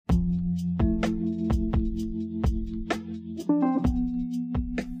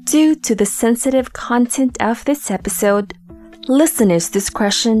Due to the sensitive content of this episode, listeners'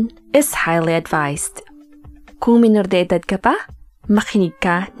 discretion is highly advised. Kung minor de edad ka pa, makinig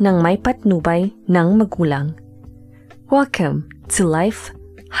ka ng may patnubay ng magulang. Welcome to Life,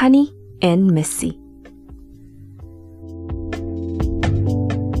 Honey, and Missy.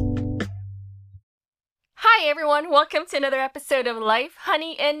 Hi everyone, welcome to another episode of Life,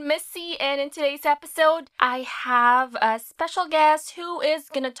 Honey, and Missy. And in today's episode, I have a special guest who is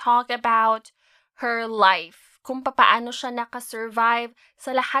gonna talk about her life. Kung paano siya nakasurvive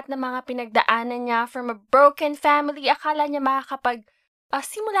sa lahat ng mga pinagdaanan niya from a broken family. Akala niya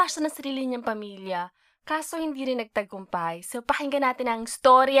simula siya ng sarili niyang pamilya. Kaso hindi rin nagtagumpay. So pakinggan natin ang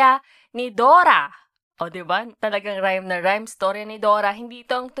storya ni Dora. O, diba? Talagang rhyme na rhyme, story ni Dora. Hindi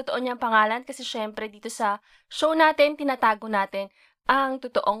ito ang totoo niyang pangalan kasi syempre dito sa show natin, tinatago natin ang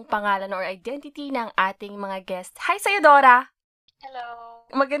totoong pangalan or identity ng ating mga guest. Hi sa'yo, Dora! Hello!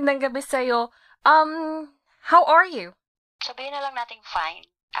 Magandang gabi sa'yo. How are you? Sabihin na lang natin fine.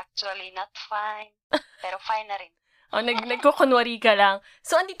 Actually, not fine. Pero fine na rin. Nagkukunwari ka lang.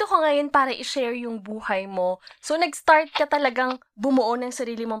 So, andito ko ngayon para i-share yung buhay mo. So, nag-start ka talagang bumuo ng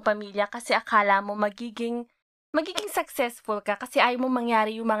sarili mong pamilya kasi akala mo magiging successful ka kasi ayaw mo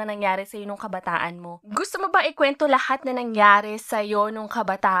mangyari yung mga nangyari sa'yo nung kabataan mo. Gusto mo ba ikwento lahat na nangyari sa'yo nung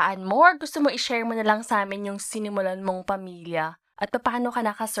kabataan mo or gusto mo i-share mo na lang sa amin yung sinimulan mong pamilya? At paano ka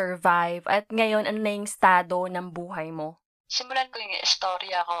nakasurvive? At ngayon, ano na yung estado ng buhay mo? Simulan ko yung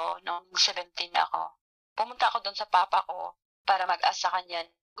istorya ko nung 17 ako. Pumunta ako doon sa papa ko para mag-asa kanya.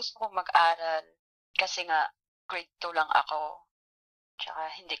 Gusto kong mag-aral kasi nga grade 2 lang ako. Tsaka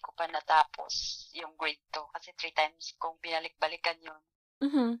hindi ko pa natapos yung grade 2 kasi 3 times kong binalik-balikan yun.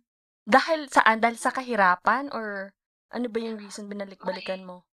 Mm-hmm. Dahil saan? Dahil sa kahirapan or ano ba yung reason binalik-balikan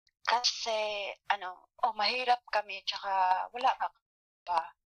mo? Kasi, mahirap kami tsaka wala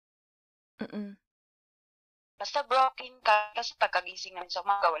pa. Mm-mm. Basta broken ka kasi pagkagising namin sa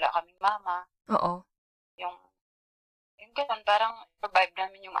umaga, wala kaming mama. Oo. Yung ganun, parang survive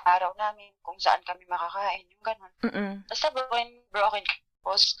namin yung araw namin, kung saan kami makakain, yung ganun. Mm-mm. Basta broken.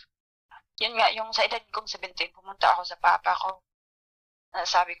 Tapos, yun nga, yung sa edad kong 17, pumunta ako sa papa ko.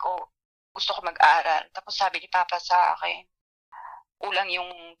 Sabi ko, gusto ko mag-aral. Tapos sabi ni papa sa akin, kulang yung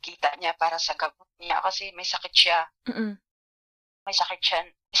kita niya para sa gamot niya kasi may sakit siya. Mm-mm. May sakit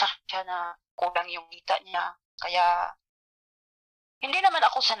siya na kulang yung kita niya. Kaya, hindi naman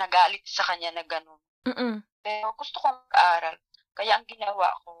ako sa nagalit sa kanya na ganun. Mm-mm. Pero gusto kong mag-aral. Kaya ang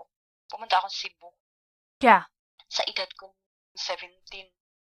ginawa ko, pumunta ako sa Cebu. Yeah. Sa edad kong 17.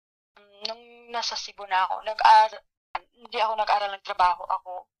 Nung nasa Cebu na ako, hindi ako nag-aral, nagtrabaho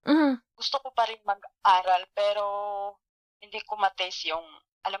ako. Mm-hmm. Gusto ko pa rin mag-aral, pero hindi ko mates yung,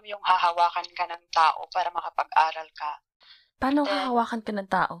 alam mo yung hahawakan ka ng tao para makapag-aral ka. Paano hahawakan ka ng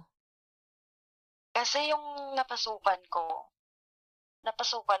tao? Kasi yung napasukan ko,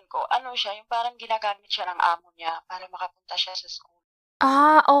 siya, yung parang ginagamit siya ng amo niya para makapunta siya sa school.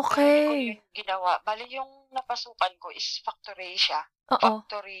 Ah, Pero okay. hindi ko yung ginawa. Bali, yung napasukan ko is factory siya. Oo.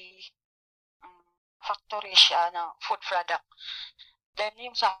 Factory siya ng food product. Then,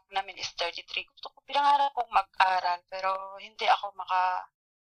 yung sahod namin is 33. Gusto ko, pinangarap kong mag-aral, pero hindi ako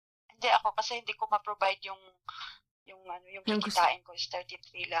kasi hindi ko ma-provide yung kikitain ko is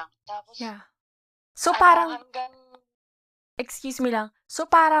 33 lang. Tapos, yeah. So, parang, hanggang, excuse me lang, so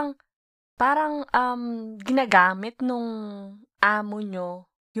parang ginagamit nung amo nyo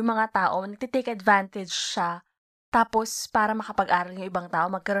yung mga tao, nagtitake advantage siya, tapos para makapag-aral yung ibang tao,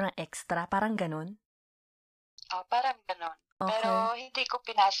 magkaroon ng extra, parang ganun? Parang ganun. Okay. Pero hindi ko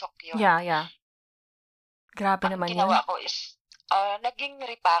pinasok yun. Yeah. Grabe naman yun. Ang ginawa ko is, naging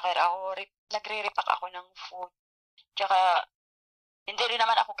repacker ako, nagre-repack ako ng food. Tsaka, hindi rin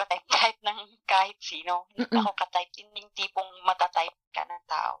naman ako ka-type ng kahit sino. Hindi ako ka-type, yung tipong matatype ka ng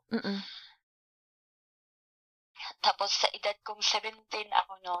tao. Mm-mm. Tapos sa edad kong 17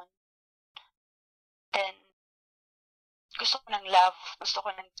 ako noon, then, gusto ko ng love, gusto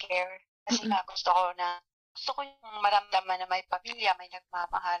ko ng care. Kasi nga gusto ko yung maramdaman na may pamilya, may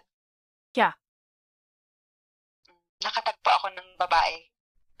nagmamahal. Yeah. Nakatagpo ako ng babae.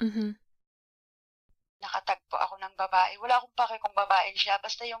 Mm-hmm. Nakatagpo ako ng babae. Wala akong pake kung babae siya.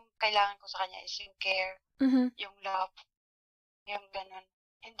 Basta yung kailangan ko sa kanya is yung care, yung love, yung ganun.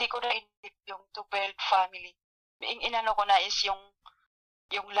 Hindi ko na inip yung to build family. Inano ko na is yung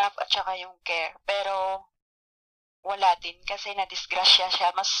love at saka yung care. Pero, wala din. Kasi nadisgrasya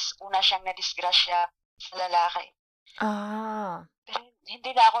siya. Mas una siyang nadisgrasya sa lalaki. Pero hindi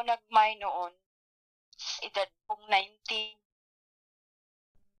na ako nag-mind noon. Sa edad kong 19,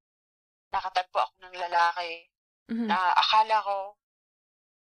 nakatagpo ako ng lalaki na akala ko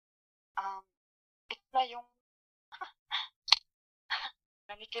ito na yung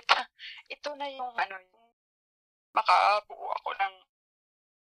nanikip ito na yung yung makabuo ako ng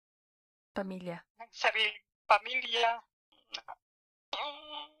Pamilya. ng sariling pamilya.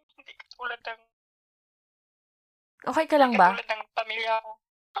 Hindi katulad ng Okay ka lang ba? katulad ng pamilya ko.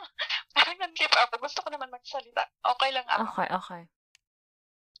 Parang nanikip ako. Gusto ko naman magsalita. Okay lang ako. Okay.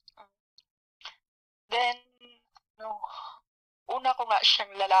 Then, una ko nga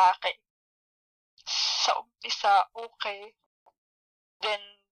siyang lalaki. Sa umpisa, okay. Then,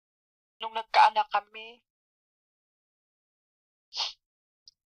 nung nagkaanak kami,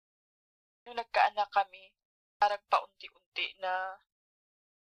 parang paunti-unti na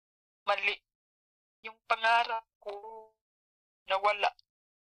mali. Yung pangarap ko, nawala.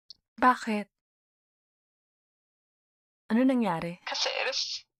 Bakit? Ano nangyari? Kasi,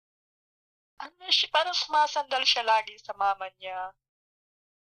 parang sumasandal siya lagi sa mama niya.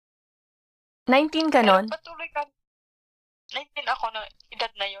 19 ka nun? Pero patuloy ka. 19 ako na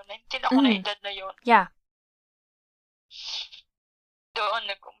edad na yun. 19 ako na edad na yun. Yeah. Doon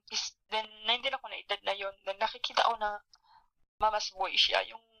nag-umpis. Then, 19 ako na edad na yun. Then, nakikita ko na mama's boy siya.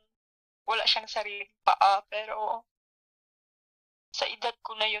 Yung wala siyang sariling paa. Pero, sa edad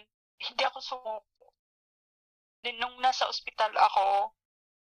ko na yun, hindi ako sumuko. Then, nung nasa ospital ako,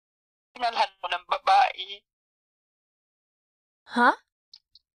 pinalhan mo ng babae. Huh?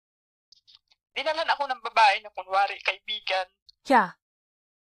 Dinalhan ako ng babae na kunwari kaibigan. Yeah.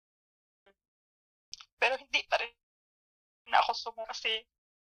 Pero hindi pa rin na ako sumuko kasi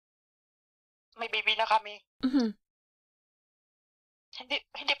may baby na kami. Mm-hmm.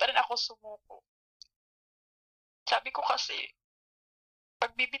 Hindi pa rin ako sumuko. Sabi ko kasi,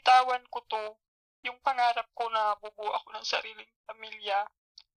 pag bibitawan ko to, yung pangarap ko na bubuo ako ng sariling pamilya,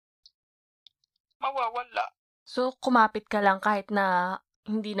 mawawala. So, kumapit ka lang kahit na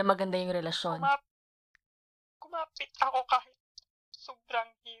hindi na maganda yung relasyon? Kumapit ako kahit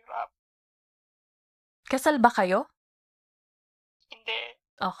sobrang hirap. Kasal ba kayo? Hindi.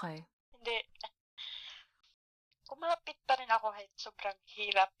 Okay. Hindi. Kumapit pa rin ako kahit sobrang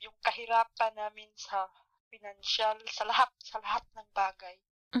hirap. Yung kahirapan namin sa financial, sa lahat ng bagay.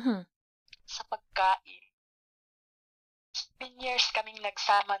 Mm-hmm. Sa pagkain. 7 years kaming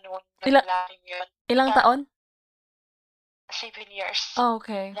nagsama noon. Ilang taon? 7 years. Oh,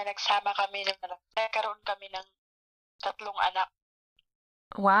 okay. Na nagsama kami, nagkaroon kami ng 3 anak.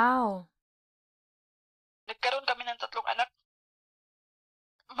 Wow. Nagkaroon kami ng 3 anak.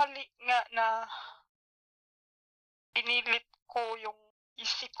 Mali nga na pinilit ko yung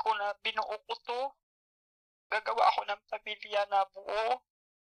isip ko na binuo ko to. Gagawa ako ng pamilya na buo.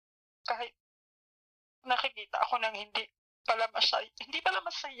 Kahit nakikita ako ng hindi pala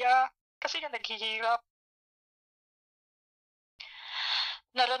masaya. Kasi nga naghihirap.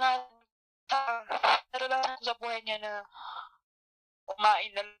 Naranasan ko sa buhay niya na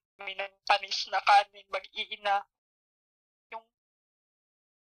kumain na kami ng panis na kanin, mag-iina.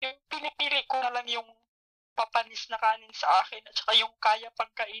 Yung pinipili ko na lang yung papanis na kanin sa akin at saka yung kaya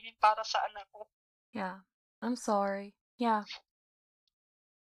pagkainin para sa anak ko. Yeah. I'm sorry. Yeah.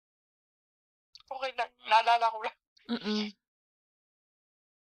 Okay lang. Naalala ko lang. Mm-mm.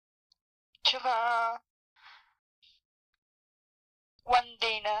 Tsaka, one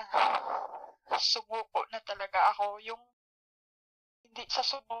day na sumuko na talaga ako. Yung hindi sa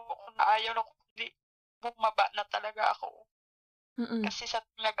sumuko na ayaw na hindi bumaba na talaga ako. Mm-mm. Kasi sa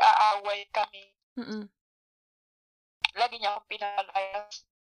nag-aaway kami, lagi niya akong pinalayas.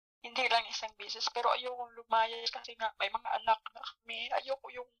 Hindi lang isang beses, pero ayokong lumayas kasi nga may mga anak na kami. Ayoko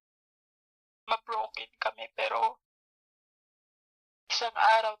yung ma-broken kami, pero isang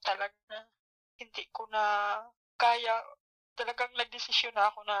araw talaga na hindi ko na kaya. Talagang nagdesisyon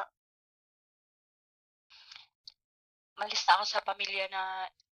na ako na malis na ako sa pamilya na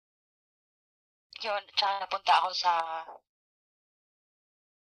yun. Tsaka napunta ako sa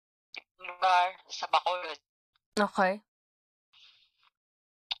lugar sa Bacolod. Okay.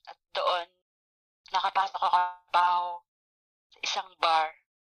 At doon, nakapasok ako sa isang bar.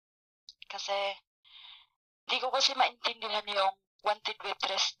 Kasi, di ko kasi maintindihan yung wanted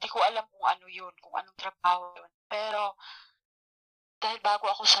waitress. Di ko alam kung ano yun, kung anong trabaho yun. Pero, dahil bago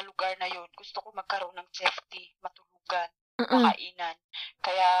ako sa lugar na yun, gusto ko magkaroon ng safety, matulugan, makainan.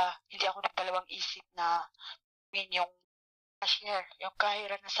 Kaya, hindi ako nagdalawang isip na yung cashier, yung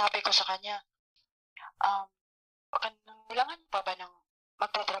kahira na sabi ko sa kanya, kailangan pa ba ng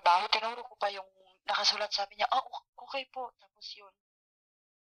magtatrabaho? Tinuro ko pa yung nakasulat, sabi niya, okay po. Tapos yun.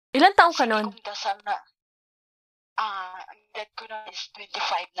 Ilan taong ka nun? Kung dasal na, ang edad ko na is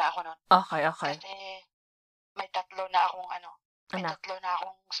 25 na ako nun. Okay. Kasi may 3 na akong May Anak. 3 na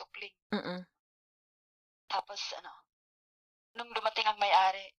akong supling. Tapos nung dumating ang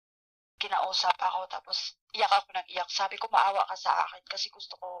may-ari, kinausap ako, tapos iyak ako ng iyak. Sabi ko, maawa ka sa akin kasi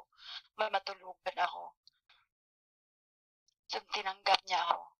gusto ko may matulugan ako. So, tinanggap niya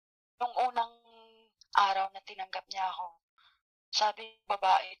ako. Nung unang araw na tinanggap niya ako, sabi ng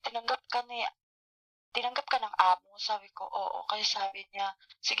babae, tinanggap ka ng amo. Sabi ko, oo. Kaya sabi niya,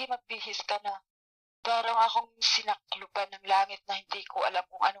 sige, magbihis ka na. Parang akong sinakluban ng langit na hindi ko alam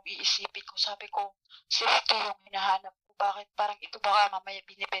kung anong iisipin ko. Sabi ko, safety yung hinahanap ko. Bakit? Parang ito baka mamaya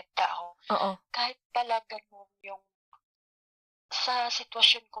binibenta ako. Oo. Kahit pala ganun yung sa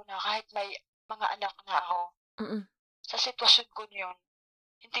sitwasyon ko na, kahit may mga anak na ako, sa sitwasyon ko yun,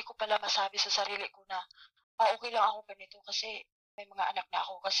 hindi ko pala masabi sa sarili ko na, okay lang ako ganito kasi may mga anak na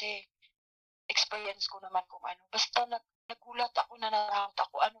ako, kasi experience ko naman kung ano. Basta nagulat ako, na natakot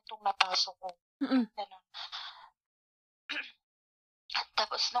ako, ano tong napasok ko. Ganun.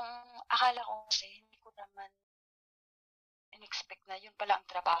 Tapos nung akala ko kasi, hindi ko naman in-expect na yun pala ang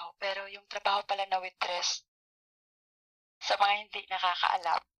trabaho. Pero yung trabaho pala na waitress, sa mga hindi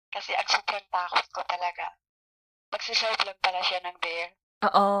nakakaalam, kasi ang sobrang takot ko talaga, magsiserve lang pala siya ng beer.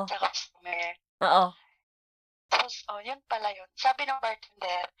 Oo. Sa customer. Oo. Tapos, yun pala yun. Sabi ng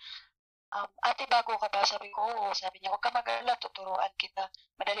bartender, ate, bago ka ba? Sabi ko, oo. Sabi niya, huwag ka mag-alala, tuturuan kita.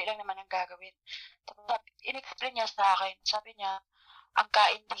 Madali lang naman ang gagawin. Tapos, in-explain niya sa akin, sabi niya, ang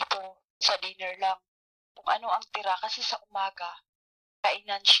kain dito sa dinner lang. Kung ano ang tira, kasi sa umaga,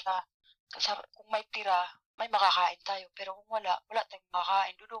 kainan siya. Kasi kung may tira, may makakain tayo. Pero kung wala tayong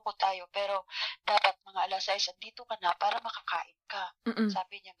makakain. Duduko tayo. Pero dapat mga alas 6, dito ka na para makakain ka.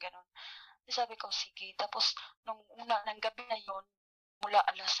 Sabi niya ganun. Sabi ko, sige. Tapos, nung una ng gabi na yun, mula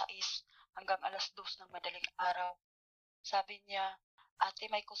alas 6 hanggang alas 2 ng madaling araw, sabi niya,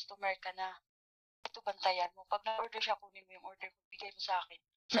 ate, may customer ka na. Ito, bantayan mo. Pag na-order siya, kunin mo yung order ko, bigay mo sa akin.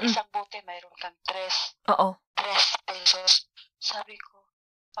 Sa isang bote, mayroon kang 3 pesos. Sabi ko,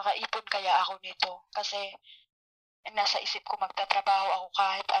 makaipon kaya ako nito. Kasi, nasa isip ko, magtatrabaho ako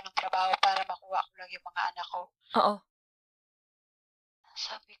kahit anong trabaho para makuha ko lang yung mga anak ko. Oo.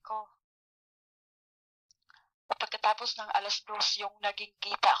 Sabi ko, pagkatapos ng alas 2, yung naging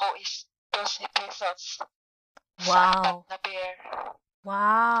kita ko is 12 pesos. Wow. Sa 4 na beer.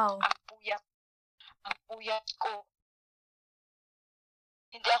 Wow. Ang puyat ko.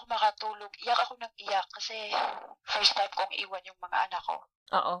 Hindi ako makatulog. Iyak ako ng iyak kasi first time kong iwan yung mga anak ko.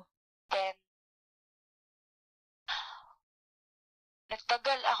 Oo. Then,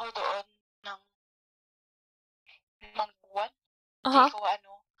 nagtagal ako doon ng 5 buwan. Hindi ko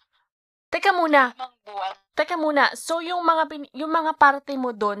Teka muna. 5 buwan. Teka muna. So, yung mga parte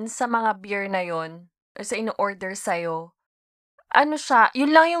mo doon sa mga beer na yon, sa ino-order sa'yo, ano siya,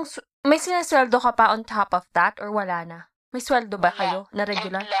 yun lang yung, may sinasweldo ka pa on top of that or wala na? May sweldo ba kayo na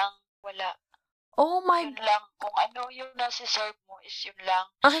regular? Yun lang, wala. Oh my. Yun lang. Kung ano yung nasi-serve mo is yun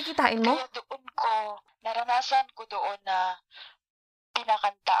lang. Ang kikitain mo? Kaya doon naranasan ko doon na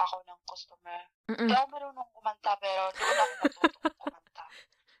pinakanta ako ng customer. Hindi ako marunong kumanta, pero doon ako natutong kumanta.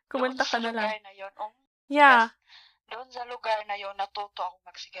 Kumanta ka na lang. Doon sa lugar na yun, yeah. Yes, doon sa lugar na yun, natuto akong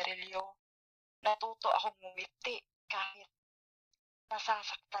magsigarilyo. Natuto akong ngumiti kahit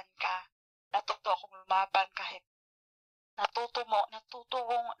nasasaktan ka. Natuto akong lumaban kahit natuto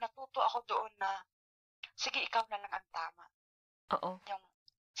ako doon na sige, ikaw na lang ang tama. Oo. Yung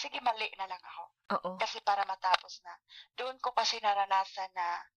sige, mali na lang ako. Oo. Kasi para matapos na. Doon ko kasi naranasan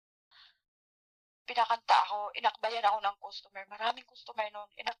na pinakanta ako, inakbayan ako ng customer. Maraming customer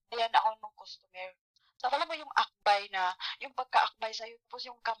noon, inakbayan ako ng customer. So, alam mo yung akbay na, yung pagkaakbay sa'yo, tapos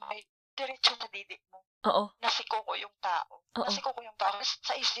yung kamay, diretso sa didi mo. Oo. Nasiko ko yung tao. Nasiko ko yung tao.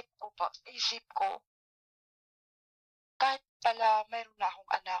 Sa isip ko, kahit pala mayroon na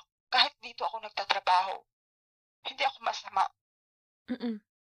akong anak, kahit dito ako nagtatrabaho, hindi ako masama.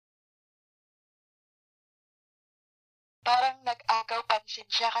 Parang nag-agaw pansin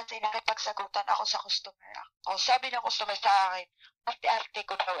siya kasi nakipagsagutan ako sa customer. Sabi ng customer sa akin, arte-arte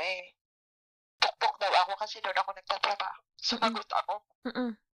ko daw pukpok daw ako kasi doon ako nagtatrabaho. Sumagot ako.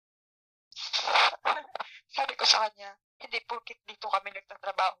 Sabi ko sa kanya, hindi porkit dito kami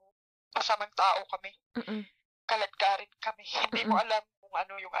nagtatrabaho, masamang tao kami. Kaladkarin kami. Hindi mo alam kung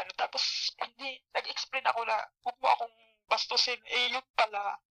ano yung ano. Tapos, nag-explain ako na, huwag mo akong bastusin. Yun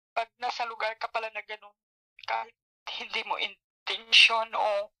pala, pag nasa lugar ka pala na ganun, kahit hindi mo intention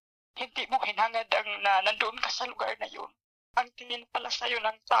o hindi mo hinangad na nandoon ka sa lugar na yun, ang tingin pala sa'yo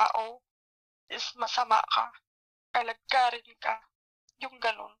ng tao is masama ka, kaladkarin ka, yung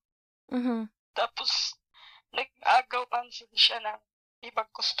ganun. Tapos, nag-agaw pansin siya ng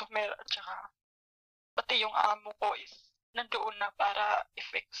ibang customer at saka pati yung amo ko is nandoon na para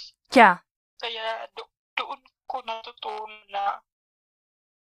i-fix. Yeah. Kaya doon ko natutunan na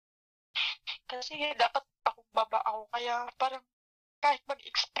kasi dapat akong baba ako. Kaya parang kahit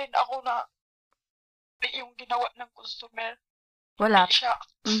mag-explain ako na yung ginawa ng customer, Wala. hindi siya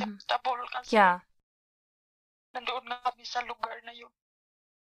acceptable kasi Yeah. nandoon nga kami sa lugar na yun.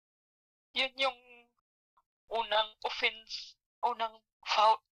 Yun yung unang offense, unang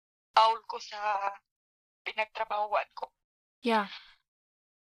foul ko sa pinagtrabahuan ko. Yeah.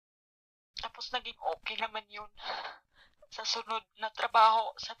 Tapos naging okay naman yun sa sunod na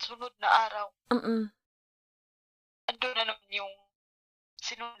trabaho, sa sunod na araw. Andun na naman yung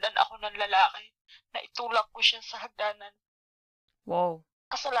sinundan ako ng lalaki na itulak ko siya sa hagdanan. Wow.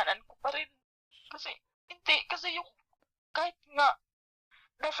 Kasalanan ko pa rin. Kasi yung kahit nga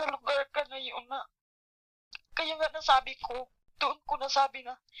nasa lugar ka na yun na kaya nga nasabi ko, doon ko nasabi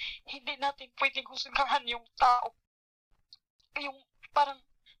na hindi natin pwedeng husgahan yung tao. Yung parang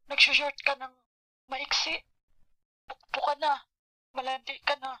nag-short ka ng maiksi, pukpo ka na, malandi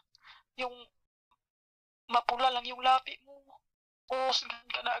ka na, yung mapula lang yung labi mo, husgahan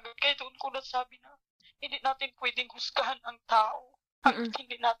ka na agad. Kaya doon ko nasabi na hindi natin pwedeng husgahan ang tao. Hanggang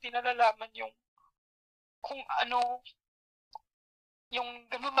hindi natin nalalaman yung kung ano, yung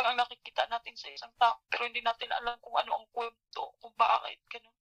ganun lang ang nakikita natin sa isang tao, pero hindi natin alam kung ano ang kwento, kung bakit,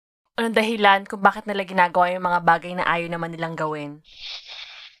 ganun. Anong dahilan kung bakit nila ginagawa yung mga bagay na ayaw naman nilang gawin?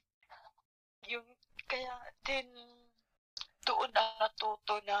 Yung, kaya din, doon na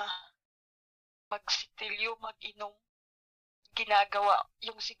natuto na magsitilyo, mag-inom, ginagawa,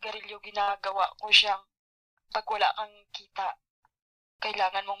 yung sigarilyo ginagawa ko siyang pag wala kang kita,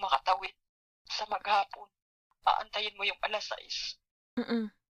 kailangan mong makatawid sa maghapon. Aantayin mo yung alas 6.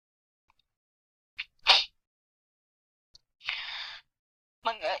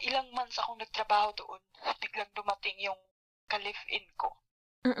 Mga ilang months akong nagtrabaho doon, biglang dumating yung ka-live-in ko.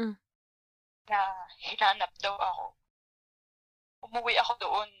 Na hinanap daw ako. Umuwi ako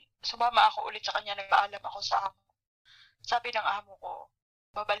doon, sumama ako ulit sa kanya, nagpaalam ako sa amo. Sabi ng amo ko,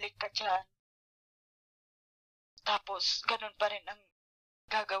 babalik ka dyan. Tapos, ganun pa rin ang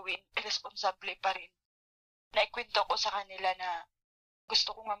gagawin, irresponsable pa rin. Naikwento ko sa kanila na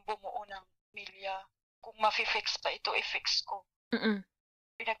gusto ko nga bumuo ng milya. Kung ma-fix pa ito, i-fix ko.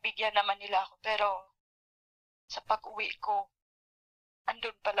 Pinagbigyan naman nila ako. Pero, sa pag-uwi ko,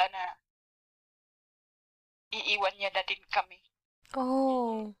 andun pala na iiwan niya na din kami.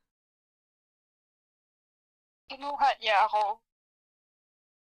 Oh. Kinuha niya ako.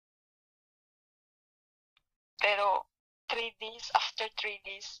 Pero, 3 days, after 3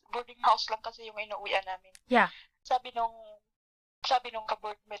 days, boarding house lang kasi yung inuwian namin. Yeah. Sabi nung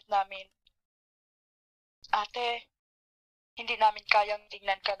ka-boardmate namin, ate, hindi namin kayang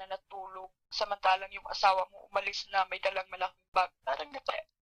tingnan ka na natulog. Samantalang yung asawa mo umalis na may dalang malaking bag. Parang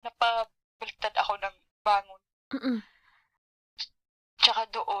napabaliktad ako ng bangon. Tsaka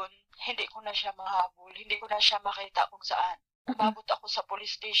doon, hindi ko na siya mahabol. Hindi ko na siya makita kung saan. Umabot ako sa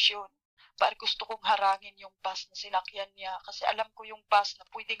police station. Parang gusto kong harangin yung bus na sinakyan niya. Kasi alam ko yung bus na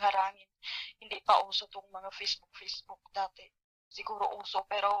pwedeng harangin. Hindi pa uso tong mga Facebook dati. Siguro uso,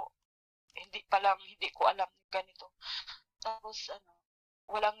 pero hindi ko alam ganito. Tapos,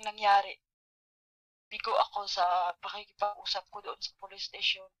 walang nangyari. Bigo ako sa pakikipag-usap ko doon sa police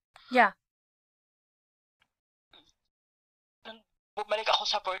station. Yeah. Nung bumalik ako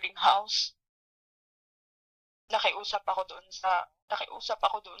sa boarding house, nakiusap ako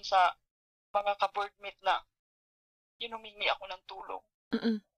doon sa mga ka-boardmate na humingi ako ng tulong.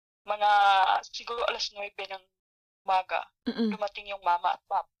 Mga siguro alas 9 ng umaga, dumating yung mama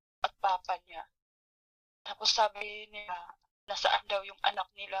at papa niya. Tapos sabi niya, nasaan daw yung anak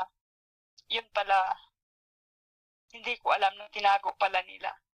nila. Yun pala, hindi ko alam na tinago pala nila.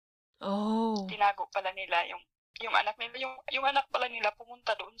 Oh. Tinago pala nila yung anak nila. Yung anak pala nila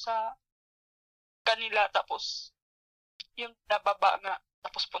pumunta doon sa kanila, tapos yung nababa nga,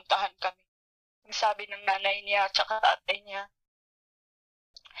 tapos puntahan kami. Yung sabi ng nanay niya at saka tatay niya,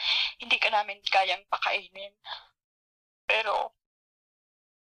 hindi ka namin kayang pakainin. Pero,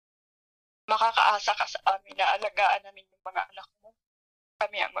 makakaasa ka sa amin na alagaan namin yung mga anak mo.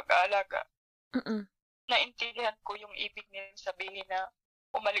 Kami ang mag-aalaga. Naintindihan ko yung ibig nilang sabihin na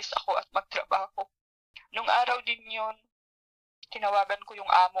umalis ako at magtrabaho. Nung araw din yun, tinawagan ko yung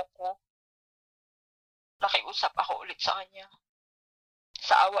amo ko. Nakiusap ako ulit sa kanya.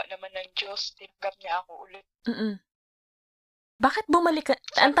 Sa awa naman ng Diyos, tinanggap niya ako ulit. Bakit bumalik ka?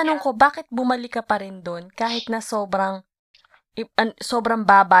 Ang tanong ko, bakit bumalik ka pa rin doon kahit na sobrang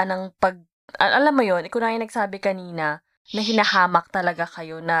baba ng alam mo yon, ikaw na yung nagsabi kanina, na hinahamak talaga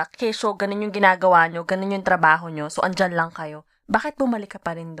kayo na kesyo ganun yung ginagawa nyo, ganun yung trabaho nyo, so andyan lang kayo. Bakit bumalik ka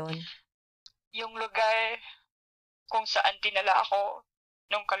pa rin doon? Yung lugar kung saan dinala ako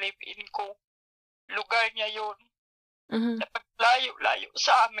nung kalipin ko, lugar niya yun. Na paglayo-layo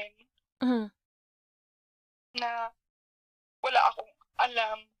sa amin. Na wala akong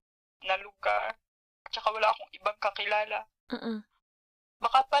alam na lugar. At saka wala akong ibang kakilala.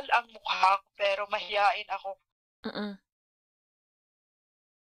 Makapal ang mukha ko, pero mahiyain ako.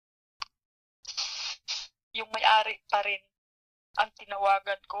 Yung may-ari pa rin ang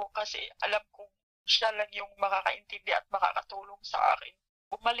tinawagan ko kasi alam kong siya lang yung makakaintindi at makakatulong sa akin.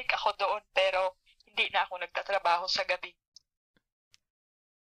 Bumalik ako doon pero hindi na ako nagtatrabaho sa gabi.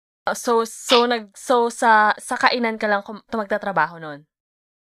 So sa kainan ka lang magtatrabaho noon?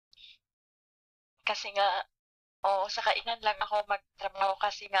 Kasi nga, sa kainan lang ako magtrabaho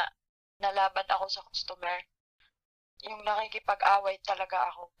kasi nga nalaban ako sa customer. Yung nakikipag-away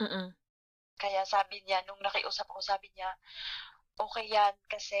talaga ako. Kaya sabi niya, nung nakiusap ako, sabi niya, okay yan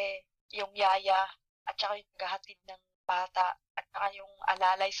kasi yung yaya at saka yung naghahatid ng bata at saka yung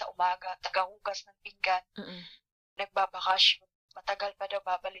alalay sa umaga, tagahugas ng pinggan, nagbabakasyon. Matagal pa daw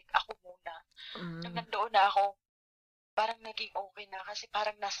babalik, ako muna. Nung nandoon na ako, parang naging okay na kasi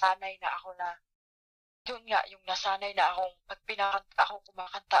parang nasanay na ako na yun nga, yung nasanay na akong pag pinakanta ako,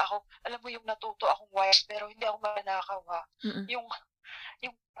 kumakanta ako, alam mo yung natuto akong wires pero hindi ako manakaw ha. Yung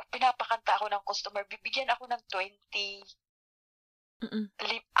pinapakanta ako ng customer, bibigyan ako ng 20,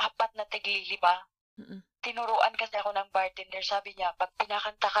 4 na tigli-5. Tinuruan kasi ako ng bartender, sabi niya, pag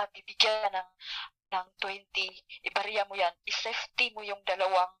pinakanta ka, bibigyan ka ng 20, ibariya mo yan, i-safety mo yung 2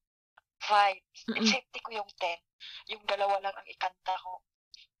 vibes, i-safety ko yung 10, yung 2 lang ang ikanta ko.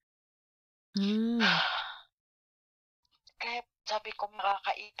 Kaya sabi ko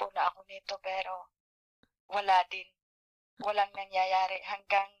makakaipon na ako nito pero wala din. Walang nangyayari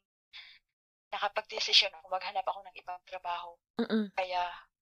hanggang nakapag-desisyon ako, maghanap ako ng ibang trabaho. Kaya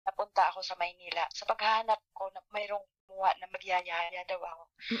napunta ako sa Maynila. Sa paghahanap ko, mayroong kumuha na magyayaya daw ako.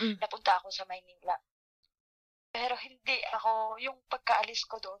 Napunta ako sa Maynila. Pero hindi ako, yung pagkaalis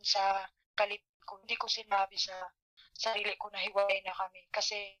ko doon sa kalipin ko, hindi ko sinabi sa sarili ko na hiwalay na kami.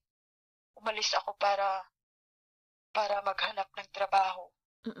 Kasi umalis ako para maghanap ng trabaho.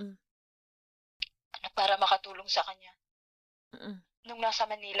 Para makatulong sa kanya. Nung nasa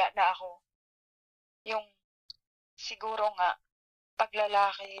Manila na ako, yung siguro nga, pag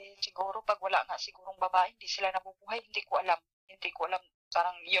lalaki, siguro pag wala nga sigurong babae, hindi sila nabubuhay, hindi ko alam,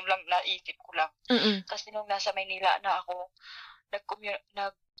 parang yun lang naisip ko lang. Kasi nung nasa Manila na ako,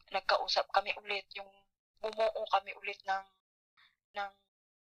 nagkausap kami ulit, yung bumuo kami ulit ng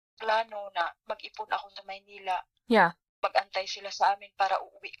plano na mag-ipon ako sa Maynila. Mag-antay sila sa amin para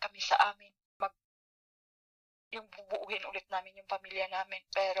uuwi kami sa amin. Yung bubuuhin ulit namin yung pamilya namin.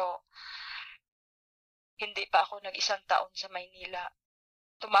 Pero hindi pa ako nag-1 taon sa Maynila.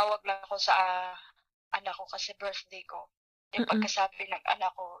 Tumawag lang ako sa anak ko kasi birthday ko. Yung pagkasabi ng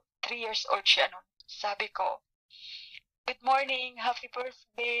anak ko, 3 years old siya nun. Sabi ko, good morning, happy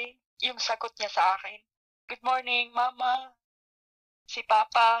birthday. Yung sagot niya sa akin, good morning, mama. Si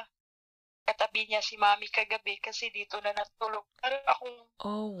papa, katabi niya si mami kagabi kasi dito na natulog. Parang akong,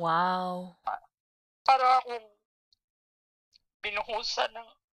 oh wow. Parang akong binuhusan ng,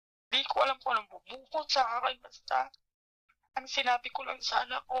 di ko alam kung anong bumukod sa akin. Basta, ang sinabi ko lang sa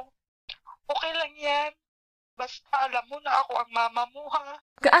anak ko, okay lang yan. Basta alam mo na ako ang mama mo, ha?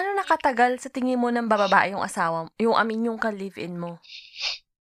 Gaano nakatagal sa tingin mo ng babae yung asawa, yung ka-live-in mo?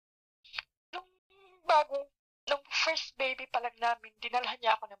 Nung first baby pa lang namin, dinalhan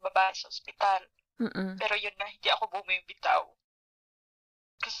niya ako ng babae sa ospital. Pero yun na, hindi ako bumibitaw.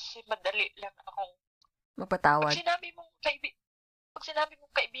 Kasi madali lang akong magpatawad. Pag sinabi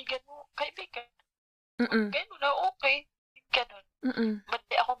mong kaibigan mo, kaibigan. Ganun na, okay. Ganun.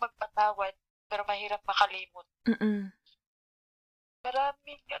 Madali ako magpatawad, pero mahirap makalimot.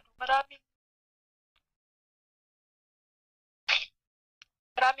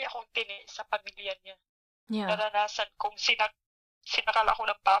 Marami akong tini sa pamilya niya. Naranasan kong sinakal ako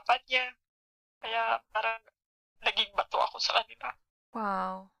ng papa niya. Kaya parang naging bato ako sa kanila.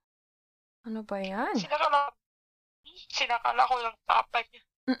 Wow. Ano ba yan? Sinakal ako ng papa niya.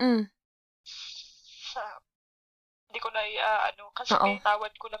 Hindi ko na kasi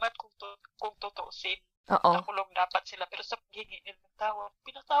pinatawad ko naman kung tutuusin. Nakulong dapat sila. Pero sa paghingi nila ng tawad,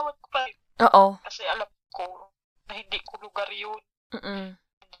 pinatawad ko pa rin. Kasi alam ko na hindi ko lugar yun.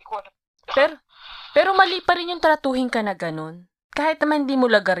 Hindi ko alam. Pero mali pa rin yung tratuhin ka na ganun. Kahit naman hindi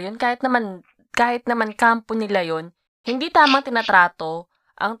mo lugar yun, kahit naman kampo nila yun, hindi tamang tinatrato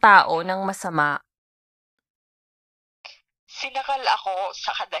ang tao ng masama. sinakal ako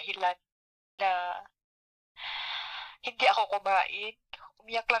sa kadahilan na hindi ako kumain.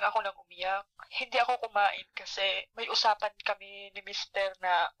 Umiyak lang ako ng umiyak. Hindi ako kumain kasi may usapan kami ni Mister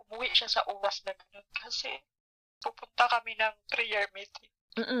na umuwi siya sa oras na ganun kasi pupunta kami ng prayer meeting.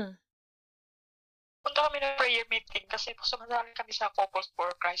 Punta kami ng prayer meeting kasi sumasali kami sa Couples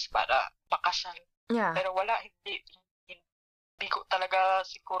for Christ para makasal. Yeah. Pero wala, hindi ko talaga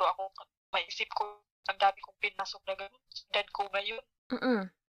siguro ako, maisip ko, ang dami kong pinasok na gano'n. Dad ko ngayon.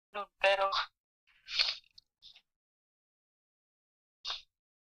 Noon, pero,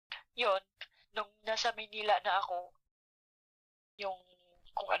 yun, nung nasa Manila na ako, yung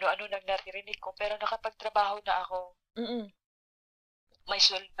kung ano-ano nang naririnig ko, pero nakapagtrabaho na ako. May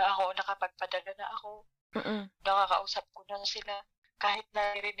sweldo na ako, nakapagpadala na ako. Nakakausap ko na sila. Kahit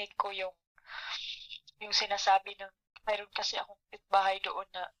naririnig ko yung sinasabi ng, mayroon kasi akong bahay doon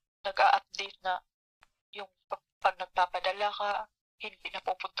na nag-a-update na yung pag nagpapadala ka, hindi na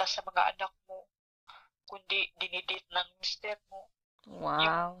pupunta sa mga anak mo, kundi dinidate ng mister mo.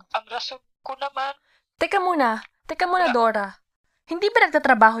 Wow. Ang rason ko naman. Teka muna, Dora. Hindi ba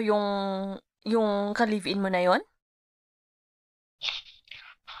nagtatrabaho yung ka-live-in mo na yon?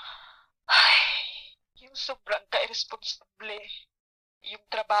 Ay, yung sobrang ka-irresponsable. Yung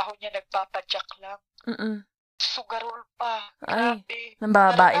trabaho niya nagpapadyak lang. Sugarol pa. Grabe. Ay,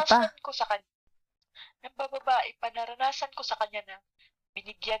 nambababae pa. Naranasan ko sa kanya na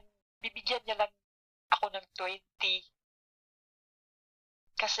bibigyan niya lang ako ng 20.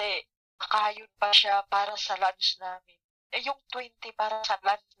 Kasi makahayod pa siya para sa lunch namin. Yung 20 para sa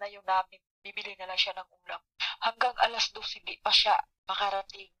lunch na yun namin, bibili na lang siya ng ulam. Hanggang alas 2 hindi pa siya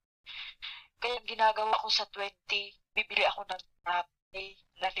makarating. Kaya ginagawa ko sa 20, bibili ako ng na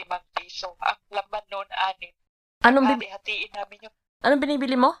 5 piso. Ang laman noon, 6. Hatiin namin yung... Anong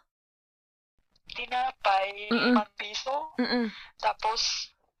binibili mo? Tinapay, 5 piso. Tapos,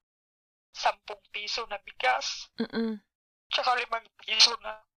 10 piso na bigas. Tsaka 5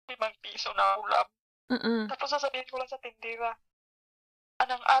 piso na ulam. Tapos sasabihin ko lang sa tindera,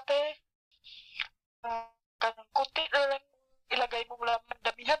 anang ate, kanang kunti na lang ilagay mo lang,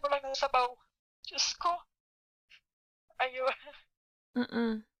 damihan mo lang ng sabaw. Diyos ko. Ayun.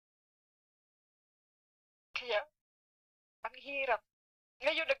 Kaya, ang hirap.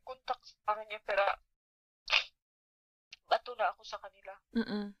 Ngayon nag-contact sa akin yung pera. Bato na ako sa kanila.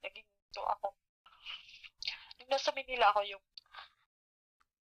 Naging ito ako. Nung nasa Manila ako, yung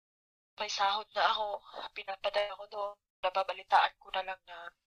may sahod na ako, pinapadala ko doon. Nababalitaan ko na lang na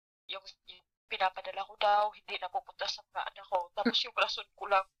yung pinapadala ko daw, hindi na pupunta sa mga anak ko. Tapos yung rason ko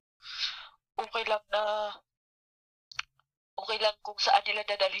lang, okay lang kung saan nila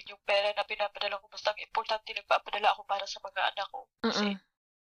dadalhin yung pera na pinapadala ko. Basta ang importante, nagpapadala ako para sa mga anak ko. Kasi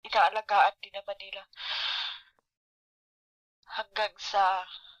inaalagaan din naman nila. Hanggang sa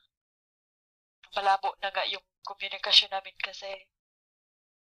malabo na nga yung komunikasyon namin kasi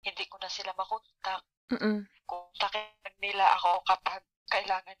hindi ko na sila makontak. Kontakin nila ako kapag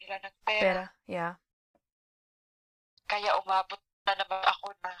kailangan nila ng pera. Yeah. Kaya umabot na naman ako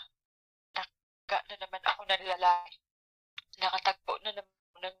na naman ako ng lalaki. Nakatagpo na naman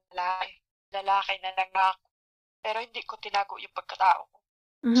ako ng lalaki. Lalaki na nangako. Pero hindi ko tinago yung pagkatao ko.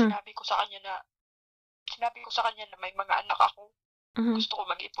 Sinabi ko sa kanya na may mga anak ako. Gusto ko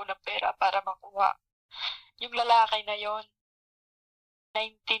mag-ipon ng pera para makuha. Yung lalaki na yon,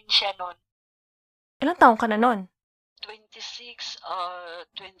 19 siya nun. Ilang taong ka na nun? 26 or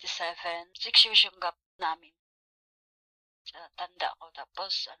 27. 6 years yung gap namin. Sa tanda ko.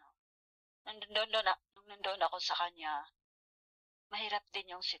 Tapos, nandun ako sa kanya, mahirap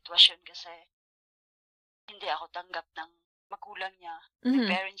din yung sitwasyon kasi hindi ako tanggap ng magulang niya. Yung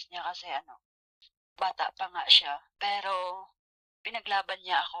parents niya kasi bata pa nga siya. Pero, pinaglaban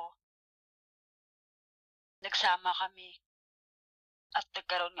niya ako. Nagsama kami. At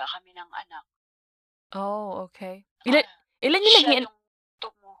nagkaroon nga kami ng anak. Oh, okay. Ilan yung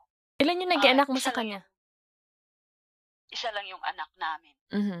naging anak mo sa kanya? Isa lang yung anak namin.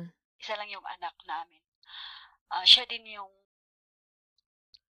 Isa lang yung anak namin. Siya din yung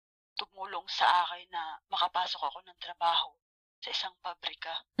tumulong sa akin na makapasok ako ng trabaho sa isang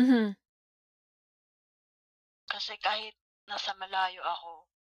pabrika. Kasi kahit nasa malayo ako,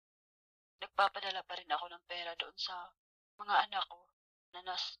 nagpapadala pa rin ako ng pera doon sa mga anak ko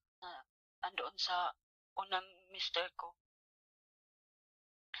na andoon sa unang mister ko.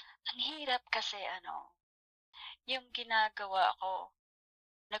 Ang hirap kasi yung ginagawa ko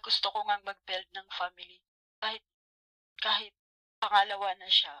na gusto ko ngang mag-build ng family kahit pangalawa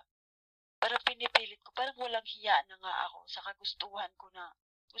na siya. Parang pinipilit ko, parang walang hiya na nga ako sa kagustuhan ko na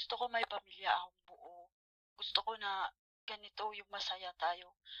gusto ko may pamilya akong buo. Gusto ko na ganito yung masaya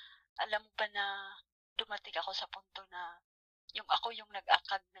tayo. Alam mo ba na dumating ako sa punto na yung ako yung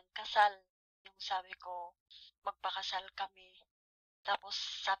nag-akad ng kasal. Yung sabi ko, magpakasal kami. Tapos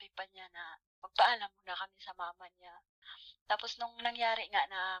sabi pa niya na magpaalam muna kami sa mama niya. Tapos nung nangyari nga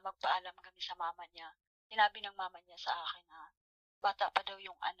na magpaalam kami sa mama niya, sinabi ng mama niya sa akin na bata pa daw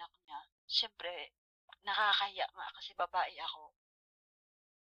yung anak niya. Siyempre, nakakahiya nga kasi babae ako.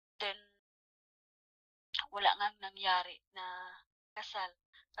 Then, wala nga nangyari na kasal.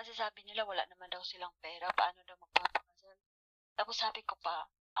 Kasi sabi nila wala naman daw silang pera, paano daw magpapakasal. Tapos sabi ko pa,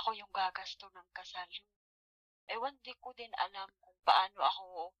 ako yung gagasto ng kasal. Ewan, di ko din alam kung paano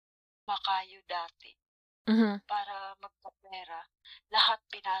ako makayo dati para magpapera. Lahat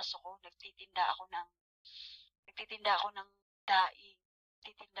pinasok ko, nagtitinda ako ng daing,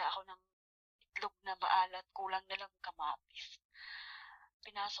 nagtitinda ako ng itlog na maalat, kulang na lang kamatis.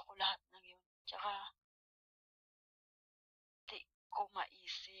 Pinasok ko lahat ng yun. Tsaka, di ko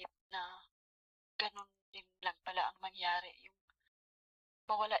maisip na ganun din lang pala ang mangyari. Yung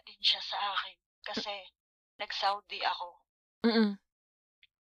mawala din siya sa akin. Kasi, nag-Saudi ako.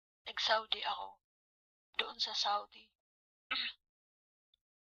 Nag-Saudi ako. Doon sa Saudi,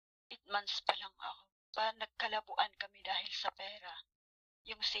 8 months pa lang ako. Nagkalabuan kami dahil sa pera.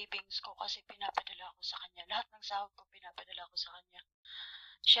 Yung savings ko kasi pinapadala ko sa kanya. Lahat ng sahod ko pinapadala ko sa kanya.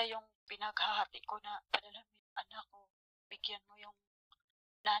 Siya yung pinaghahati ko na padala mo yung anak ko. Bigyan mo yung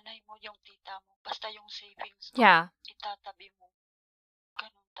nanay mo, yung tita mo. Basta yung savings ko, itatabi mo.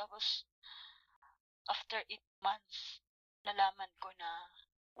 Ganun. Tapos, after 8 months, nalaman ko na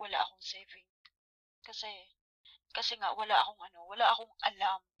wala akong saving. Kasi nga wala akong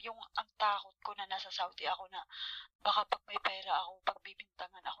alam. Yung ang takot ko na nasa Saudi ako na baka pag may pera ako,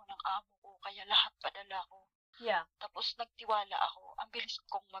 pagbibintangan ako ng amo ko, kaya lahat padala ko. Yeah. Tapos nagtiwala ako. Ang bilis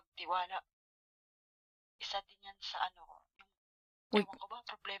kong magtiwala. Isa din yan sa yung ewan ko ba,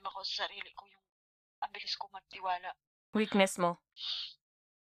 problema ko sa sarili ko, yung ang bilis kong magtiwala. Weakness mo?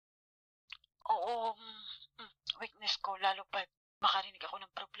 Oo, weakness ko, lalo pa makarinig ako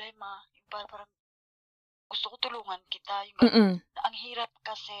ng problema, yung parang gusto ko tulungan kita, yung ang hirap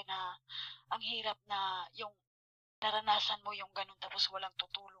kasi ang hirap na yung naranasan mo yung ganun tapos walang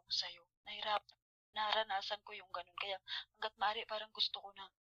tutulong sa'yo. Naranasan ko yung ganun. Kaya hanggat maaari parang gusto ko na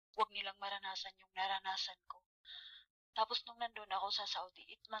huwag nilang maranasan yung naranasan ko. Tapos nung nandun ako sa Saudi,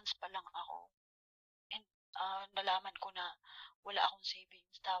 8 months pa lang ako. And nalaman ko na wala akong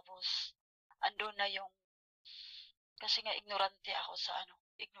savings. Tapos andun na yung, kasi nga ignorante ako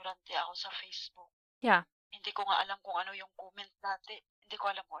sa Facebook. Yeah. Hindi ko nga alam kung ano yung comment dati.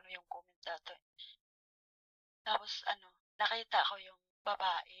 Tapos nakita ko yung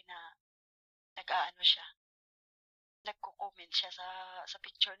babae na nagko-comment siya sa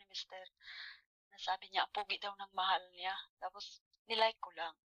picture ni Mr. Sabi niya, ang pogi daw ng mahal niya. Tapos, nilike ko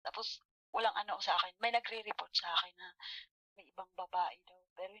lang. Tapos, walang sa akin. May nagre-report sa akin na may ibang babae daw.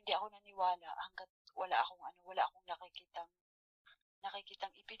 Pero hindi ako naniwala hanggat wala akong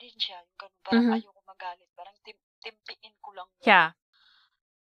nakikitang ebidensya. Yung ganun, parang ayoko magalit. Parang timpiin ko lang. Yeah.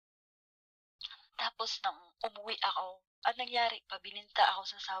 Tapos, nang umuwi ako, ang nangyari pa, bininta ako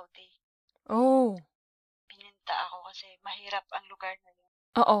sa Saudi. Oh. Bininta ako kasi mahirap ang lugar na yun.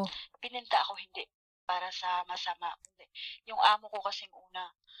 Oo. Bininta ako hindi para sa masama. Hindi. Yung amo ko kasing una,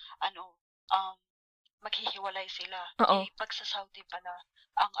 maghihiwalay sila. Oo. Pag sa Saudi pala,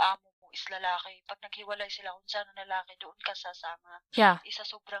 ang amo mo is lalaki. Pag naghiwalay sila kung saan lalaki, doon ka sasama. Yeah. Isa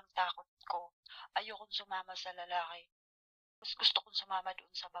sobrang takot ko. Ayokong sumama sa lalaki. Gusto kong sumama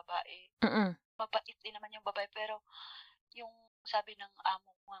doon sa babae. Mabait din naman yung babae, pero yung sabi ng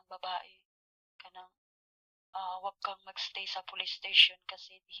amo ko ang babae, wag kang magstay sa police station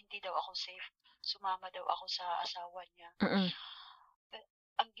kasi hindi daw ako safe. Sumama daw ako sa asawa niya.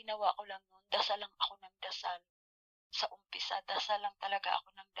 Ang ginawa ko lang noon, dasal lang ako ng dasal. Sa umpisa, dasal lang talaga ako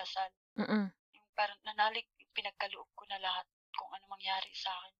ng dasal. Yung parang nanalig, pinagkaloob ko na lahat kung ano mangyari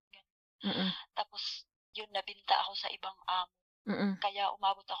sa akin. Tapos, yun, nabinta ako sa ibang amo. Kaya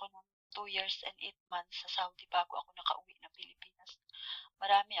umabot ako ng 2 years and 8 months sa Saudi bago ako nakauwi ng Pilipinas.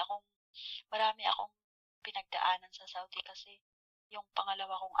 Marami akong pinagdaanan sa Saudi kasi yung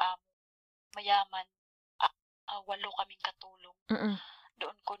pangalawa kong amo, mayaman, 8 kaming katulong.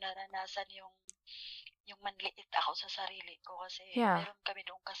 Doon ko naranasan yung manliit ako sa sarili ko kasi meron kami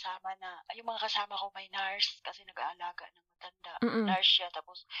doon kasama na, yung mga kasama ko may nurse kasi nag-aalaga ng matanda. Nurse siya,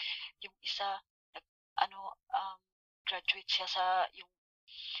 tapos yung isa, graduate siya sa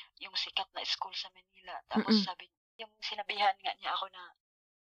yung sikat na school sa Manila. Tapos yung sinabihan nga niya ako na,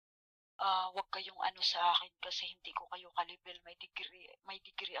 wag kayong sa akin kasi hindi ko kayo kalibel, may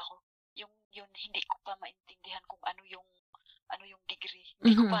degree ako. yun hindi ko pa maintindihan kung ano yung degree.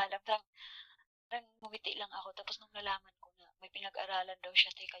 Hindi ko pa alam. Parang ngumiti lang ako. Tapos nung nalaman ko na may pinag-aralan daw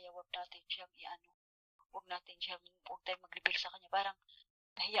siya, kaya wag natin siyang wag tayong mag-reveal sa kanya. Parang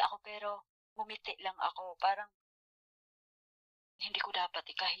nahiya ako pero ngumiti lang ako. Parang hindi ko dapat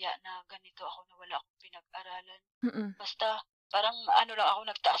ikahiya na ganito ako na wala akong pinag-aralan. Basta parang lang ako,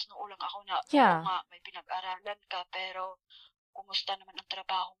 nagtaas ng ulang ako na oo nga, may pinag-aralan ka pero kumusta naman ang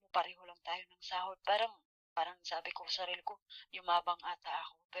trabaho mo? Pareho lang tayo ng sahod. Parang sabi ko sa sarili ko, yumabang ata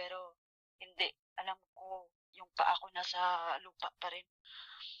ako. Pero hindi, alam ko yung paa ko nasa lupa pa rin.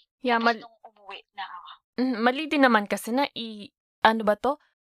 Tapos nung umuwi na ako. Mali din naman kasi na ano ba to?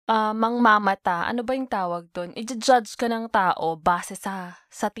 Mangmamata. Ano ba yung tawag doon? I-judge ka ng tao base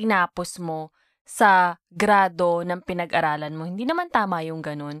sa tinapos mo, sa grado ng pinag-aralan mo. Hindi naman tama yung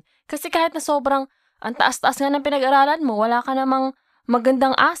ganun. Kasi kahit na sobrang ang taas-taas nga ng pinag-aralan mo, wala ka namang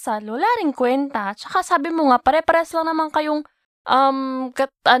magandang asal, wala ring kwenta. Tsaka sabi mo nga, pare-pares lang naman kayong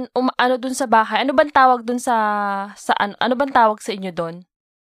ano dun sa bahay. Ano bang tawag dun ano bang tawag sa inyo dun?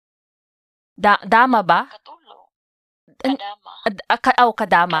 Dama ba? Katulo. Kadama.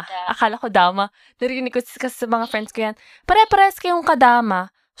 Kadama. Akala ko dama. Narinig ko kasi sa mga friends ko yan. Pare-pares kayong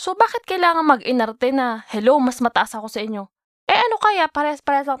kadama. So, bakit kailangan mag-inarte na, hello, mas mataas ako sa inyo? Ano kaya?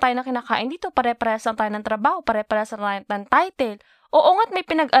 Pares-pares lang tayo na kinakain dito. Pare-pares lang tayo ng trabaho. Pare-pares lang tayo ng title. Oo nga't may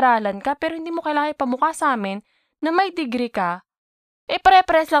pinag-aralan ka, pero hindi mo kailangan ipamukha sa amin na may degree ka.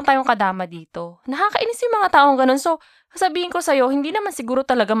 Pare-pares lang tayong kadama dito. Nakakainis yung mga taong ganun. So, sabihin ko sa'yo, hindi naman siguro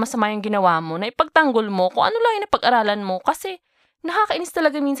talaga masama yung ginawa mo na ipagtanggol mo kung ano lang yung napag-aralan mo kasi nakakainis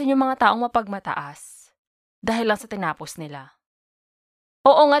talaga minsan yung mga taong mapagmataas dahil lang sa tinapos nila.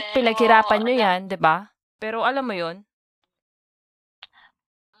 Oo nga't pinaghirapan nyo yan, di ba? Pero alam mo yun?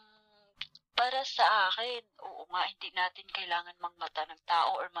 Para sa akin, oo nga, hindi natin kailangan mangmata ng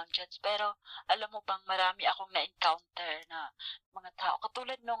tao or mang-judge. Pero, alam mo bang marami akong na-encounter na mga tao.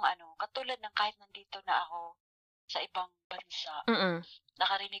 Katulad ng kahit nandito na ako sa ibang bansa,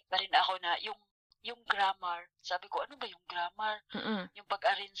 nakarinig pa rin ako na yung grammar. Sabi ko, ano ba yung grammar? Yung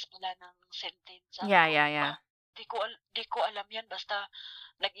pag-arrange nila ng sentence. Yeah. Di ko alam yan. Basta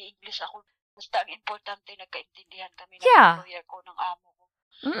nag-i-English ako. Basta ang importante, nagkaintindihan kami ng employer ko, ng amo ko.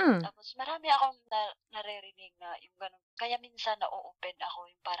 Tapos marami akong naririnig na yung ganun. Kaya minsan na-open ako,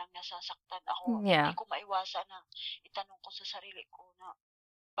 yung parang nasasaktan ako. Hindi ko maiwasan na itanong ko sa sarili ko na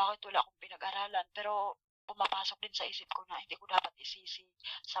bakit wala akong pinag-aralan. Pero pumapasok din sa isip ko na hindi ko dapat isisi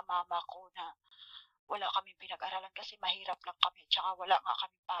sa mama ko na wala kaming pinag-aralan kasi mahirap lang kami. Tsaka wala nga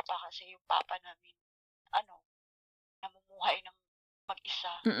kaming papa kasi yung papa namin, namumuhay ng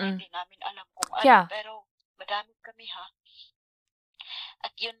mag-isa. Hindi namin alam kung ano. Pero madami kami ha.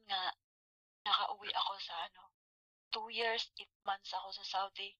 At yun nga, nakauwi ako sa 2 years, 8 months ako sa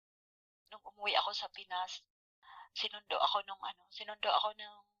Saudi. Nung umuwi ako sa Pinas, sinundo ako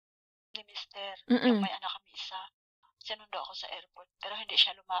ni Mister, yung may anak kami isa. Sinundo ako sa airport, pero hindi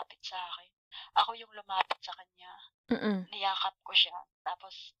siya lumapit sa akin. Ako yung lumapit sa kanya. Niyakap ko siya.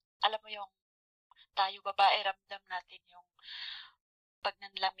 Tapos, alam mo yung tayo babae, ramdam natin yung pag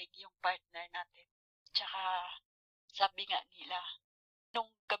nanlamig yung partner natin. Tsaka, sabi nga nila, nung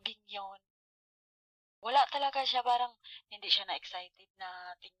gabing yon, wala talaga siya, parang hindi siya na-excited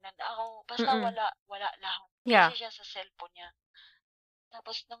na tingnan ako. Basta wala lahat. Kasi siya sa cellphone niya.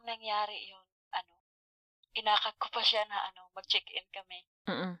 Tapos nung nangyari yun, inakag ko pa siya na mag-check-in kami.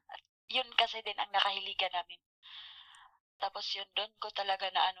 At yun kasi din ang nakahiligan namin. Tapos yun, doon ko talaga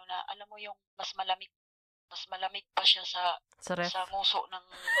na na, alam mo yung mas malamig pa siya sa nguso ng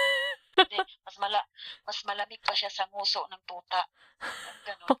mas malamig pa siya sa nguso ng tuta.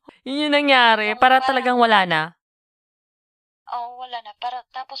 Ganun. Yun yung nangyari. Para talagang wala na. Oo, wala na.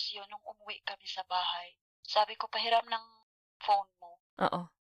 Tapos yun, nung umuwi kami sa bahay, sabi ko, pahiram ng phone mo. Oo.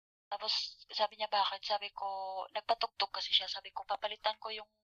 Tapos sabi niya, bakit? Sabi ko, nagpatugtog kasi siya. Sabi ko, papalitan ko yung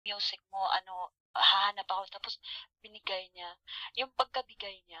music mo, hahanap ako. Tapos binigay niya. Yung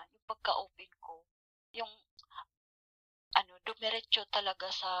pagkabigay niya, yung pagka-open ko, yung dumiretso talaga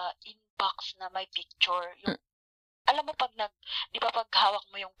sa inbox na may picture. Yung, alam mo di ba pag hawak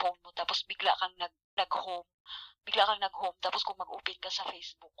mo yung phone mo, tapos bigla kang nag-home, tapos kung mag-open ka sa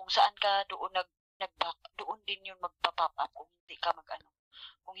Facebook, kung saan ka doon nag-back, doon din yun magpa-pop up kung hindi ka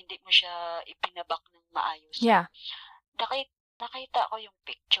kung hindi mo siya ipinaback ng maayos. Yeah. Nakita ko yung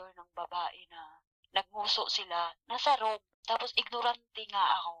picture ng babae na nagnguso sila, nasa room, tapos ignorante nga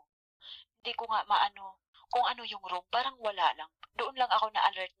ako. Hindi ko nga kung ano yung room, parang wala lang. Doon lang ako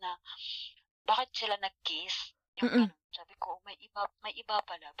na-alert na, bakit sila nag-kiss? Yung ganun. Sabi ko, may iba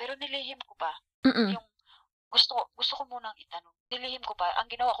pala. Pero nilihim ko pa. Yung gusto ko munang itanong. Nilihim ko pa.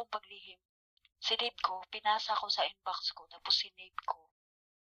 Ang ginawa kong paglihim, sinave ko, pinasa ko sa inbox ko, tapos sinave ko.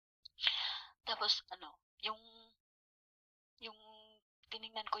 Tapos, yung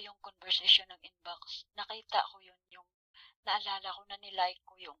tiningnan ko yung conversation ng inbox, nakita ko yun, yung naalala ko na nilike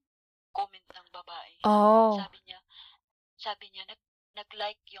ko yung comment ng babae. Oh. Sabi niya,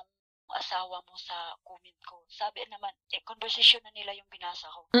 nag-like yung asawa mo sa comment ko. Sabi naman, conversation na nila yung binasa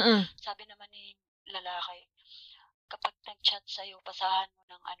ko. Sabi naman ni lalaki, kapag nag-chat sa'yo, pasahan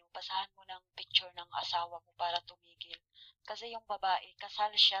mo ng picture ng asawa mo para tumigil. Kasi yung babae,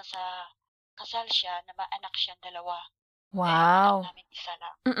 kasal siya, na maanak siyang 2. Wow. Anak namin 1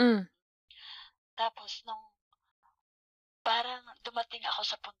 lang. Tapos, parang dumating ako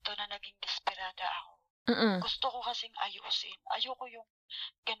sa punto na naging desperada ako. Gusto ko kasing ayusin. Ayoko yung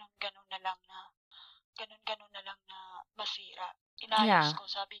ganun-ganun na lang na masira. Inayos ko,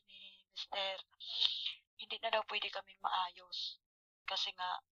 sabi ni Mr. Hindi na daw pwede kaming maayos. Kasi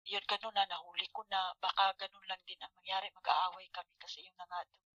nga, yun ganun na, nahuli ko na, baka ganun lang din ang mangyari, mag-aaway kami kasi yung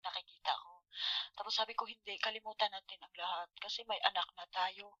nakikita ko. Tapos sabi ko, hindi, kalimutan natin ang lahat kasi may anak na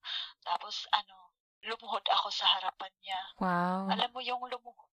tayo. Tapos lumuhod ako sa harapan niya. Wow. Alam mo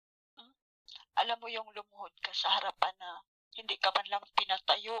yung lumuhod ka sa harapan na hindi ka man lang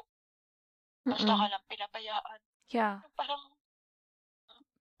pinatayo. Basta ka lang pinabayaan. Yeah. Parang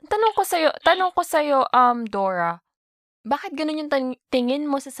Tanong ko sa'yo, Dora, bakit ganun yung tingin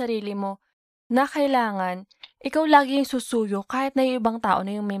mo sa sarili mo na kailangan ikaw lagi yung susuyo kahit na yung ibang tao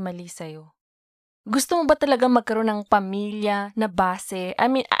na yung may mali sa'yo? Gusto mo ba talaga magkaroon ng pamilya na base? I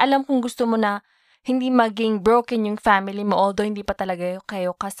mean, alam kong gusto mo na hindi maging broken yung family mo although hindi pa talaga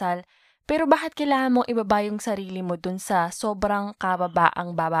kayo kasal. Pero bakit kailangan mong ibaba yung sarili mo dun sa sobrang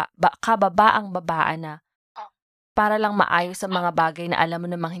kababaang babaan na para lang maayos sa mga bagay na alam mo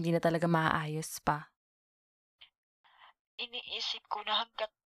namang hindi na talaga maaayos pa? Iniisip ko na hanggat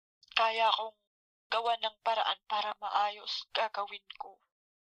kaya kong gawa ng paraan para maayos, gagawin ko.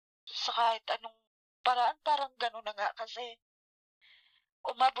 Sa kahit anong paraan, parang gano'n na nga kasi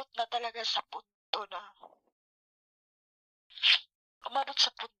umabot na talaga sa punto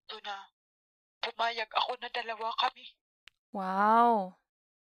na pumayag ako na 2 kami. Wow.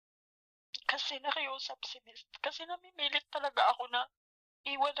 Kasi nakiusap si Miss. Kasi namimilit talaga ako na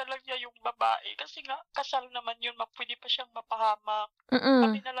iwan na lang niya yung babae. Kasi nga, kasal naman yun, pwede pa siyang mapahamak.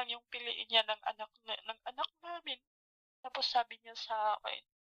 Kami na lang yung piliin niya ng anak namin. Tapos sabi niya sa akin,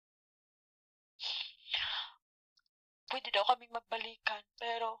 pwede daw kaming magbalikan.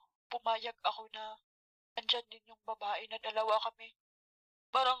 Pero pumayag ako na andyan din yung babae na 2 kami.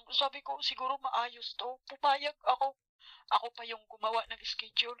 Parang sabi ko, siguro maayos to. Pumayag ako. Ako pa yung gumawa ng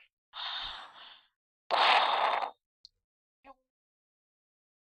schedule.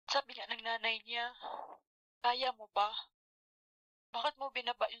 Sabi nga ng nanay niya, kaya mo ba? Bakit mo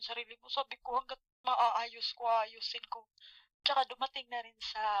binaba yung sarili mo? Sabi ko, hanggat maaayos ko, ayusin ko. Tsaka dumating na rin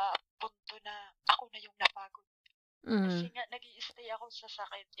sa punto na ako na yung napagod. Kasi nga, nag-i-stay ako sa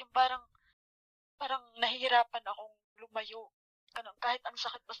sakit. Yung parang nahihirapan akong lumayo. Kahit ang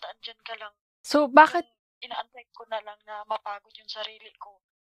sakit, basta andyan ka lang. So, bakit? Inaantay ko na lang na mapagod yung sarili ko.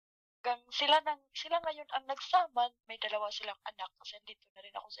 Sila ngayon ang nagsaman, may 2 silang anak kasi dito na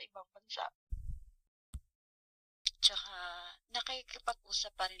rin ako sa ibang bansa. Tsaka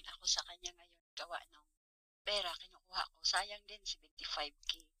nakikipag-usap pa rin ako sa kanya ngayon gawa ng pera kinukuha ko. Sayang din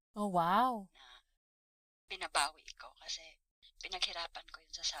 75K. Oh, wow. Na binabawi ko kasi pinaghirapan ko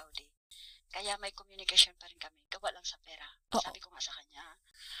yun sa Saudi. Kaya may communication pa rin kami. Gawa lang sa pera. Sabi ko nga sa kanya,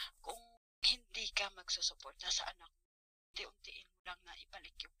 kung hindi ka magsusuporta sa anak mo, unti-untiin mo lang na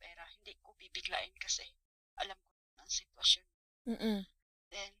ibalik yung pera. Hindi ko bibiglain kasi alam ko ang sitwasyon.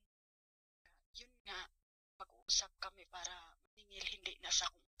 Then, yun nga, mag-uusap kami para maningil hindi na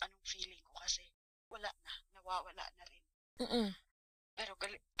sa kung anong feeling ko kasi nawawala na rin. Pero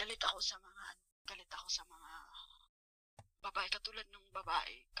galit ako sa mga babae, katulad ng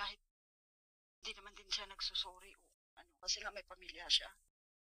babae, kahit hindi naman din siya nagsusuri kasi nga may pamilya siya.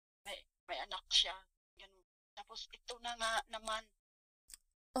 May anak siya, ganun. Tapos ito na nga naman.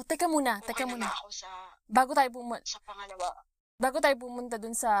 Teka muna. Ako sa pangalawa. Bago tayo pumunta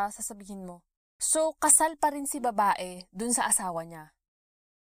dun sa sasabihin mo. So, kasal pa rin si babae dun sa asawa niya?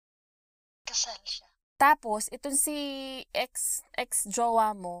 Kasal siya. Tapos, itong si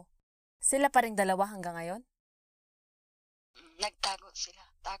ex-jowa mo, sila pa rin 2 hanggang ngayon? Nagtago sila.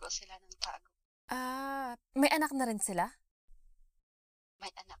 Tago sila ng tago. May anak na rin sila?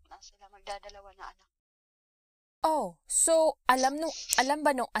 May anak na sila. Magdadalawa na anak. Oh, so alam ba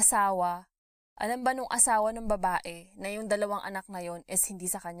nung asawa ng babae na yung 2 anak na yon is hindi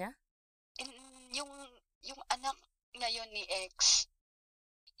sa kanya? yung anak ngayon ni ex,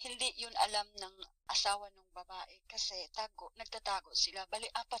 hindi yun alam ng asawa ng babae kasi nagtatago sila. Bali,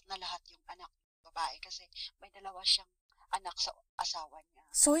 4 na lahat yung anak ng babae kasi may 2 siyang anak sa asawa niya.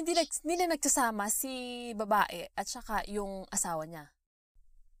 So, hindi na nagsasama si babae at saka yung asawa niya?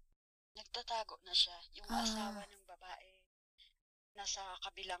 Nagtatago na siya. Yung asawa ng babae nasa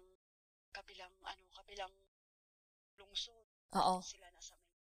kabilang lungsod. Oo. Sila nasa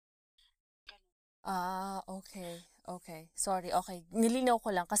may ganun. Okay. Okay. Sorry, okay. Nilinaw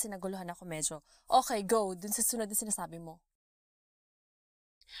ko lang kasi naguluhan ako medyo. Okay, go. Dun sa sunod na sinasabi mo.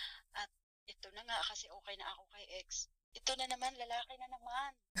 At ito na nga, kasi okay na ako kay ex. Ito na naman, lalaki na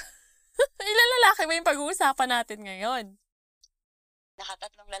naman. Ilan lalaki ba yung pag-uusapan natin ngayon? 3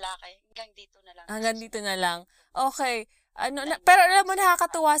 lalaki. Hanggang dito na lang. Hanggang dito na lang. Okay. Pero alam mo,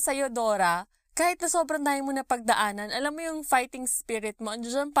 nakakatuwa sa'yo, Dora. Kahit na sobrang dahil mo na pagdaanan, alam mo yung fighting spirit mo,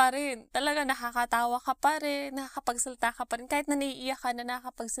 andyan pa rin. Talaga nakakatawa ka pa rin, nakakapagsalita ka pa rin. Kahit na naiiyak ka na,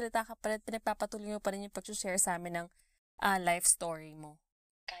 nakakapagsalita ka pa rin, pinagpapatuloy mo pa rin yung pag-share sa amin ng life story mo.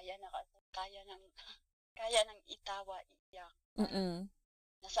 Kaya nang itawa, iyak.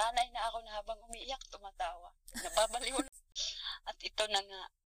 Nasanay na ako na habang umiiyak, tumatawa. Nababaliw na. At ito na nga,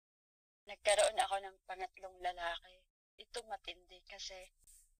 nagkaroon ako ng pangatlong lalaki. Ito matindi kasi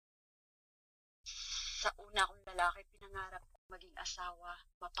sa una kong lalaki, pinangarap kong maging asawa,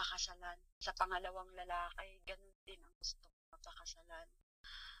 mapakasalan. Sa pangalawang lalaki, ganun din ang gusto ko, mapakasalan.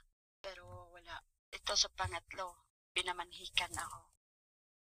 Pero wala. Ito sa pangatlo, pinamanhikan ako.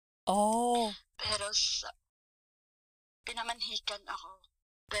 Oh. Pinamanhikan ako.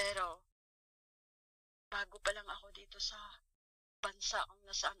 Pero, bago pa lang ako dito sa bansa kung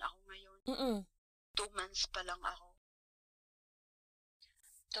nasaan ako ngayon, 2 months pa lang ako.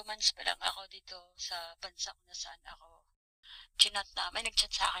 2 months pa lang ako dito sa bansa kung nasaan ako. May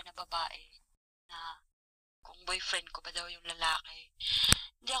nag-chat sa akin na babae na kung boyfriend ko ba daw yung lalaki.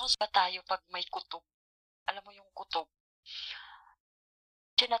 Hindi ako tayo pag may kutob. Alam mo yung kutob.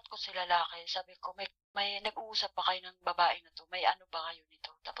 Chinat ko si lalaki. Sabi ko, may nag-uusap pa kayo ng babae na to. May ano ba kayo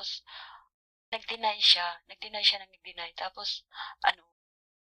nito? Tapos, nag-deny siya. Tapos,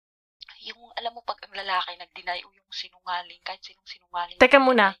 yung, alam mo, pag ang lalaki nag-deny o yung sinungaling, kahit sinong sinungaling. Teka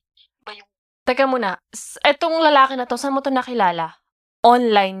muna. Etong lalaki na to, saan mo to nakilala?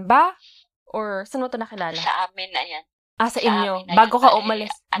 Online ba? Or saan mo to nakilala? Sa amin na yan. Sa inyo.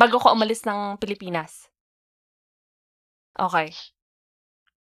 Bago ka umalis ng Pilipinas. Okay.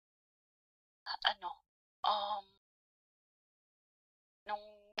 Nung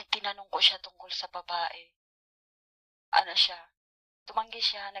tinanong ko siya tungkol sa babae, tumanggi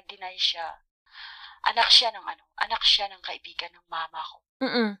siya, nag-deny siya. Anak siya ng kaibigan ng mama ko.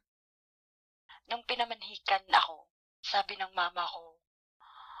 Nung pinamanhikan ako, sabi ng mama ko,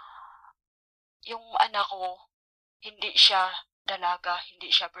 yung anak ko, hindi siya dalaga,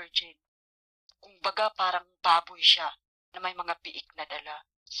 hindi siya virgin. Kumbaga parang baboy siya na may mga piik na dala.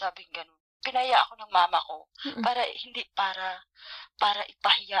 Sabing ganun. Pinaya ako ng mama ko hindi para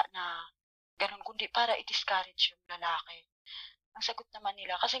ipahiya na ganun, kundi para i-discourage yung lalaki. Ang sagot naman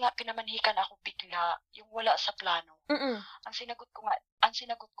nila, kasi nga pinamanhikan ako bigla, yung wala sa plano. Ang sinagot ko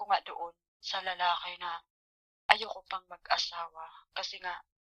nga doon sa lalaki na ayoko pang mag-asawa kasi nga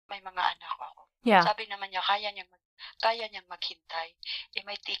may mga anak ako. Yeah. Sabi naman niya, kaya niyang maghintay.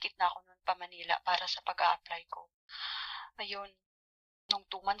 May ticket na ako noon pa Manila para sa pag-a-apply ko. Ayun, nung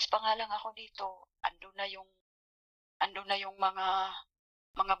 2 months pa nga lang ako dito, andun na yung mga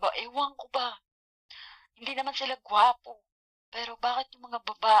ewan ko ba. Hindi naman sila gwapo. Pero bakit yung mga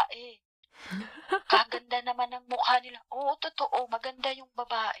babae? Kaganda naman ang mukha nila. Oo, totoo, maganda yung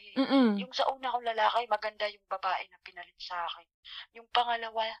babae. Yung sa una kong lalaki, maganda yung babae na pinalit sa akin. Yung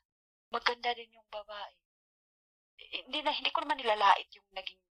pangalawa, maganda din yung babae. Hindi ko naman nilalait yung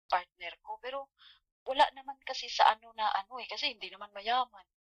naging partner ko, pero wala naman kasi sa kasi hindi naman mayaman.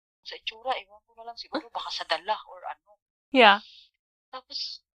 Sa itsura, ewan ko na lang siguro baka sa dala or ano. Yeah.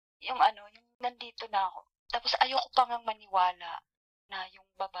 Tapos, yung nandito na ako. Tapos ayoko pa ngang maniwala na yung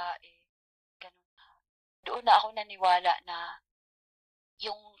babae, ganun. Doon na ako naniwala na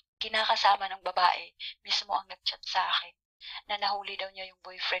yung kinakasama ng babae mismo ang nag-chat sa akin na nahuli daw niya yung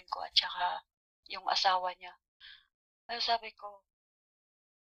boyfriend ko at saka yung asawa niya. Ay, sabi ko,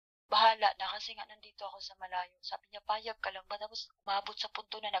 bahala na kasi nga nandito ako sa malayo. Sabi niya, payag ka lang ba? Tapos umabot sa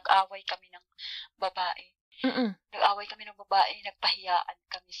punto na nag-away kami ng babae. Nag-away kami ng babae, nagpahiyaan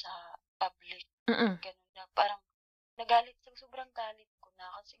kami sa public. Ganun na, parang sobrang galit ko na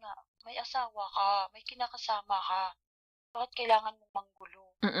kasi nga may asawa ka, may kinakasama ka. Bakit kailangan mong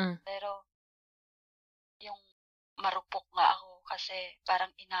manggulo? Pero yung marupok nga ako kasi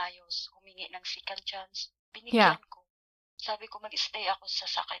parang inayos, humingi ng second chance. Yeah. Binigyan ko. Sabi ko mag-stay ako sa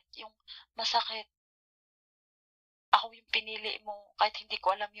sakit. Yung masakit, ako yung pinili mo kahit hindi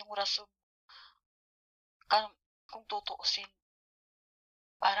ko alam yung rason. Kung tutuusin,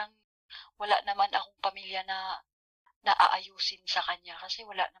 parang wala naman akong pamilya na naaayusin sa kanya kasi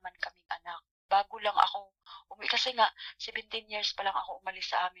wala naman kaming anak. Bago lang ako kasi nga 17 years pa lang ako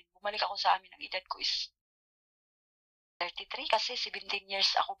umalis sa amin. Bumalik ako sa amin, ang edad ko is 33 kasi 17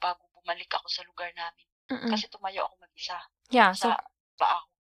 years ako bago bumalik ako sa lugar namin. Kasi tumayo ako mag-isa. Yeah, sa paa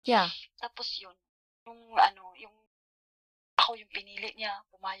ko. yeah. Tapos yun, yung ako yung pinili niya,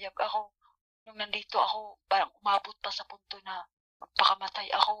 pumayag ako. Nung nandito ako, parang umabot pa sa punto na magpakamatay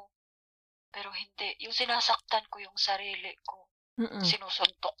ako. Pero hindi, yung sinasaktan ko yung sarili ko.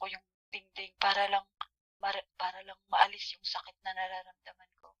 Sinusuntok ko yung dingding para lang maalis yung sakit na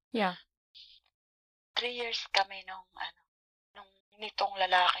nararamdaman ko. Yeah. 3 years kami nung nitong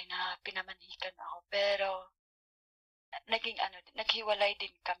lalaki na pinamanhikan ako. Pero naghiwalay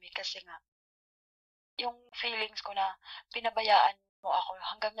din kami kasi nga yung feelings ko na pinabayaan mo ako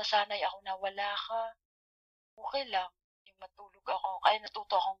hanggang nasanay ako na wala ka. Okay lang yung matulog ako. Kaya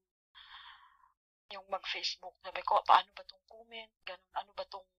natuto akong yung mag-Facebook. Sabi ko, paano ba tong comment? Ganun, ano ba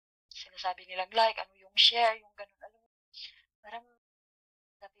tong sinasabi nilang like? Ano yung share? Yung ganun. Parang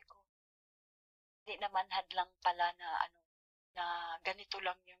sabi ko, hindi naman hadlang pala na na ganito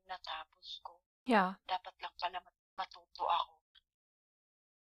lang yung natapos ko. Yeah. Dapat lang pala matuto ako.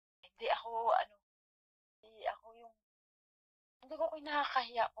 Hindi ko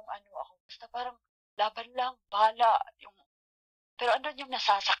kinakahiya kung ano ako. Basta parang laban lang, bahala. Pero andun yung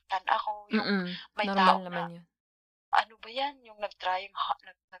nasasaktan ako. Yung may normal tao naman na, yun. ano ba yan? Yung nagtrying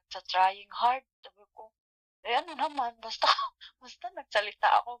hard. Sabi ko, ano naman, basta nagsalita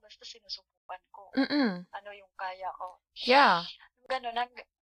ako, basta sinusubukan ko. Ano yung kaya ko. Yeah. Ganun,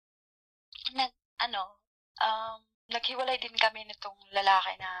 naghiwalay din kami nitong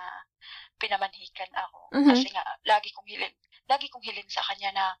lalaki na pinamanhikan ako. Kasi nga, lagi kong hiling sa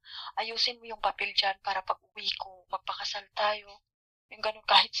kanya na ayusin mo yung papel dyan para pag uwi ko, magpakasal tayo. Yung ganun,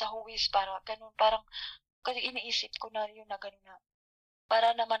 kahit sa huwis, para ganun, parang, kasi iniisip ko na yun na ganun na,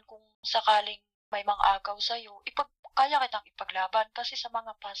 para naman kung sakaling may mga agaw sa'yo, kaya kitang ipaglaban. Kasi sa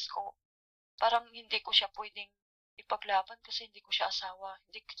mga Pasko, parang hindi ko siya pwedeng ipaglaban kasi hindi ko siya asawa.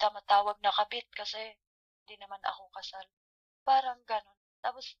 Hindi kita matawag na kabit kasi hindi naman ako kasal. Parang ganun.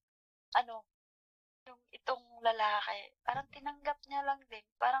 Tapos, yung itong lalaki, parang tinanggap niya lang din.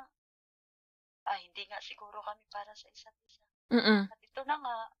 Parang, hindi nga siguro kami para sa isa't isa. At ito na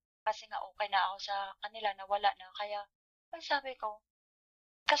nga, kasi nga okay na ako sa kanila, na wala na. Kaya, sabi ko,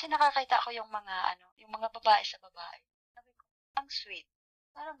 kasi nakakita ko yung mga babae sa babae. Sabi ko, ang sweet.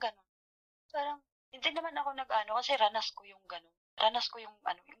 Parang ganun. Parang, hindi naman ako kasi ranas ko yung ganun. Ranas ko yung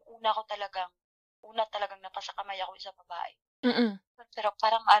yung una talagang napasakamay ako sa babae. Pero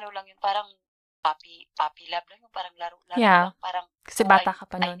parang lang yun, parang puppy love lang yung parang laro Yeah. lang. Parang, Kasi bata ka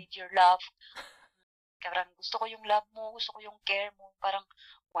pa I nun. need your love. Parang gusto ko yung love mo, gusto ko yung care mo. Parang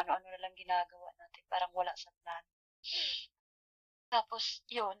kung ano-ano na lang ginagawa natin. Parang wala sa plan. Tapos,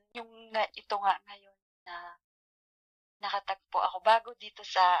 yun, ito nga ngayon na nakatagpo ako. Bago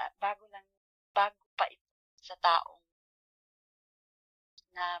pa ito sa taong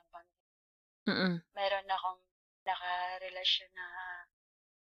na meron akong nakarelasyon na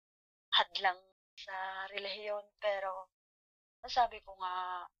hadlang sa relihiyon. Pero, sabi ko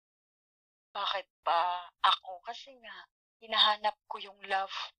nga, bakit pa ako? Kasi nga, hinahanap ko yung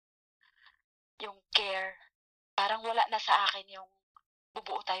love, yung care. Parang wala na sa akin yung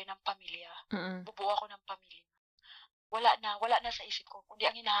bubuo tayo ng pamilya. Bubuo ako ng pamilya. Wala na sa isip ko. Kundi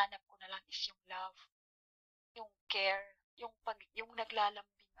ang hinahanap ko na lang is yung love, yung care, yung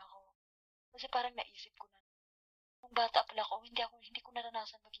naglalambing ako. Kasi parang naisip ko na, kung bata pala ako, hindi ko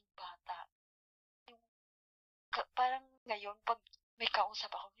naranasan maging bata. Parang ngayon, pag may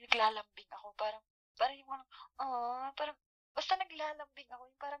kausap ako, naglalambing ako, parang yung parang, basta naglalambing ako,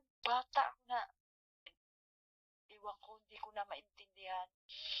 yung parang bata ako na, iwan ko, hindi ko na maintindihan.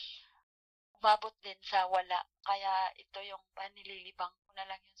 Umabot din sa wala, kaya ito yung panililibang ko na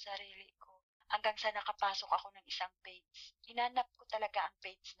lang yung sarili ko. Hanggang sa nakapasok ako ng isang page. Hinanap ko talaga ang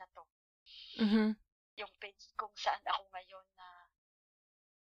page na to. Yung page kung saan ako ngayon na,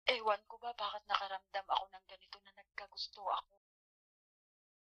 ewan ko ba, bakit nakaramdam ako ng ganito na nagkagusto ako.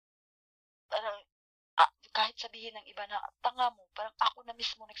 Parang, kahit sabihin ng iba na, tanga mo, parang ako na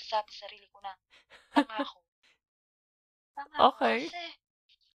mismo nagsasabi sa sarili ko na, tanga ako. Okay.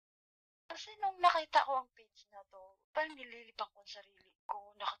 Kasi nung nakita ko ang page na to, parang nililibang ko ang sarili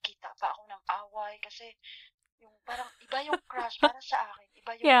ko, nakakita pa ako ng away kasi Yung parang iba yung crush para sa akin,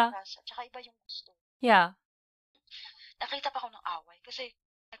 iba yung Yeah. crush at saka iba yung gusto. Yeah. Nakita pa ako ng away kasi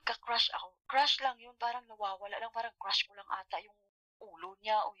nagka-crush ako. Crush lang yun, parang nawawala lang, parang crush ko lang ata yung ulo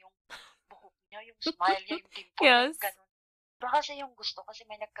niya o yung buhok niya, yung smile niya, yung dimple niya, Yes. yung ganun. Baka kasi yung gusto, kasi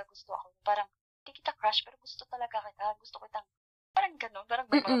may nagkagusto ako. Parang, hindi kita crush, pero gusto talaga kita. Gusto kitang, parang ganun. Parang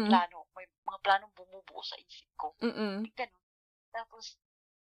may mga plano. May mga planong bumubuo sa isip ko. Ganun. Tapos,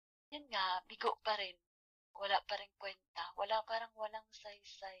 yun nga, bigo pa rin. Wala pa rin kwenta. Walang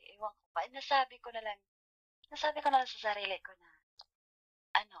saysay. Ewan ko pa. Nasabi ko na lang sa sarili ko na,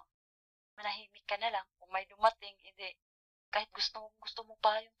 manahimik ka na lang. Kung may dumating, hindi, kahit gusto mo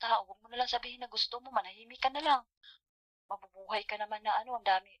pa yung tao, huwag mo na lang sabihin na gusto mo, manahimik ka na lang. Mabubuhay ka naman na ang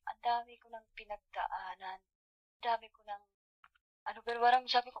dami ko ng pinagdaanan. Ang dami ko ng, pero parang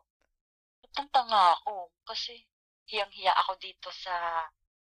sabi ko, tanga ako. Kasi, hiyang-hiya ako dito sa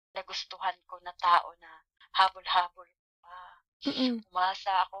nagustuhan ko na tao na habol-habol pa.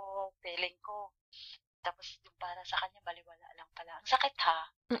 Umasa ako, feeling ko. Tapos, yung para sa kanya, baliwala lang pala. Ang sakit ha?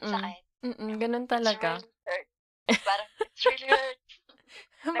 Ang sakit. Ganun talaga. It's really hurt. Parang, it's really hurt.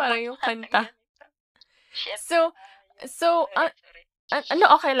 Parang yung kanta. So,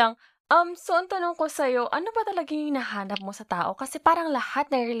 Okay lang. So ang tanong ko sa'yo, ano ba talaga yung hinahanap mo sa tao? Kasi parang lahat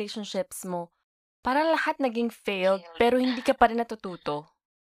ng relationships mo, parang lahat naging failed, pero hindi ka pa rin natututo.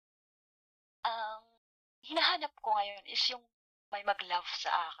 Hinahanap ko ngayon is yung may mag-love sa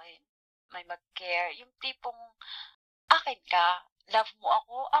akin. May mag-care. Yung tipong, akin ka, love mo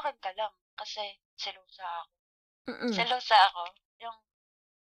ako, akin ka lang. Kasi, selosa ako. Selosa ako. Yung,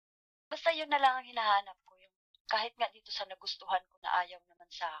 basta yun na lang ang hinahanap ko. Yung, kahit nga dito sa nagustuhan ko na ayaw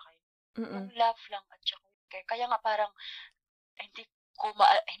naman sa akin. Yung love lang at saka yung care. Kaya nga parang, hindi ko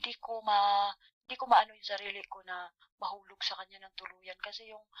maano yung sarili ko na mahulog sa kanya ng tuluyan.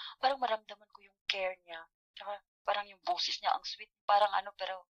 Kasi yung, parang maramdaman ko yung care niya. Tsaka, parang yung boses niya, ang sweet. Parang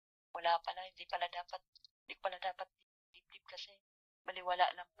pero, wala pala, hindi pala dapat dip kasi baliwala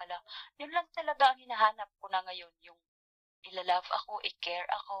lang pala. Yun lang talaga ang hinahanap ko na ngayon, yung ilalove ako, i-care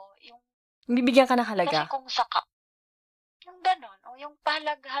ako, yung bibigyan ka ng halaga. Kasi kung yung ganon, o yung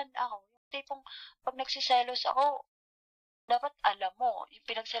pahalagahan ako, yung tipong pag nagsiselos ako, dapat alam mo, yung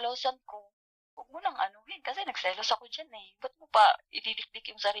pinagselosan ko, huwag mo lang anuhin, kasi nagselos ako dyan eh. Ba't mo pa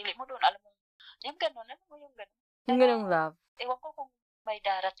ididikdik yung sarili mo doon? Alam mo, yung ganon, alam mo yung ganon. Yung ganong love. Ewan ko kung may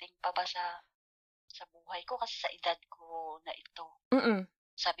darating pa ba sa buhay ko kasi sa edad ko na ito.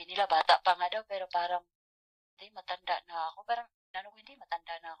 Sabi nila, bata pa nga daw, pero parang, hindi, matanda na ako. Parang, hindi,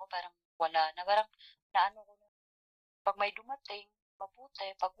 matanda na ako. Parang, wala na. Parang, ko na. Pag may dumating,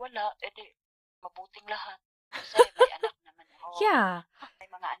 mabuti. Pag wala, edi, mabuting lahat. Kasi may anak naman ako. Yeah. May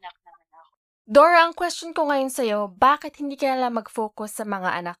mga anak naman ako. Dora, ang question ko ngayon sa'yo, bakit hindi ka lang mag-focus sa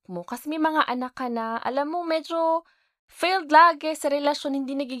mga anak mo? Kasi may mga anak ka na, alam mo, medyo failed lagi sa relasyon,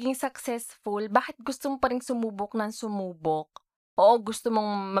 hindi nagiging successful. Bakit gusto mo pa rin sumubok ng sumubok? Oo, gusto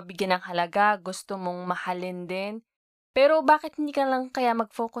mong mabigyan ng halaga, gusto mong mahalin din. Pero bakit hindi ka lang kaya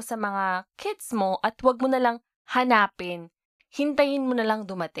mag-focus sa mga kids mo at wag mo na lang hanapin? Hintayin mo na lang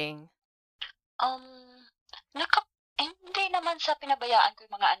dumating. Hindi naman sa pinabayaan ko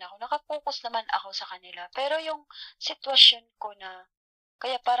yung mga anak ko. Nakapokus naman ako sa kanila. Pero yung sitwasyon ko na,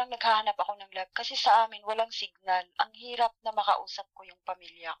 kaya parang naghahanap ako ng love. Kasi sa amin, walang signal. Ang hirap na makausap ko yung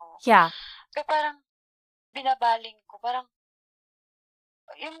pamilya ko. Yeah. Kaya parang, binabaling ko. Parang,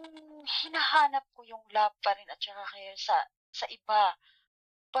 yung hinahanap ko yung love pa rin at saka care sa iba.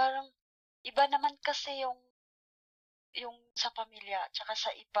 Parang, iba naman kasi yung sa pamilya at saka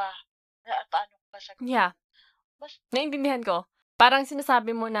sa iba. Paano ba sa Yeah. Naintindihan ko. Parang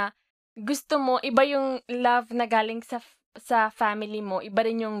sinasabi mo na gusto mo, iba yung love na galing sa family mo, iba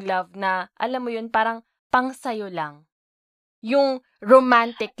rin yung love na, alam mo yun, parang pang sayo lang. Yung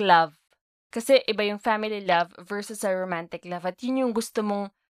romantic love. Kasi iba yung family love versus sa romantic love. At yun yung gusto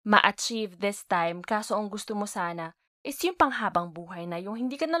mong ma-achieve this time. Kaso ang gusto mo sana is yung panghabang buhay na. Yung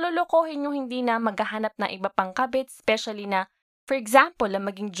hindi ka nalolokohin, yung hindi na maghahanap na iba pang kabit. Especially na, for example, ang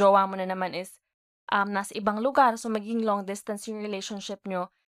maging jowa mo na naman is nasa ibang lugar. So, maging long distance yung relationship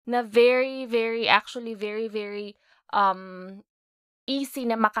nyo na very, very easy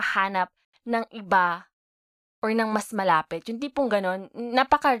na makahanap ng iba or ng mas malapit. Yung tipong ganon,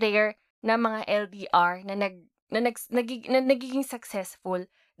 napaka-rare na mga LDR na nagiging successful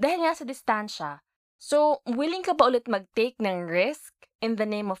dahil nga sa distansya. So, willing ka ba ulit mag-take ng risk in the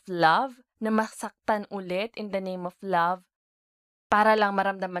name of love, na masaktan ulit in the name of love, para lang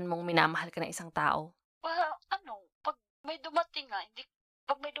maramdaman mong minamahal ka ng isang tao? Pag may dumating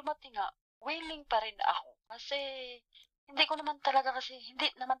nga, willing pa rin ako. Kasi, hindi naman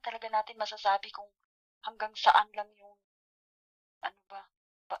talaga natin masasabi kung hanggang saan lang yung, ano ba,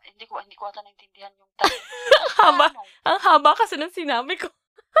 hindi ko ata naintindihan yung tanong. Ang haba kasi ng sinabi ko.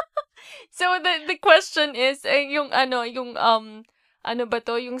 So, the question is, yung yung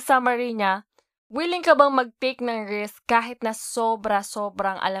summary niya, willing ka bang mag-take ng risk kahit na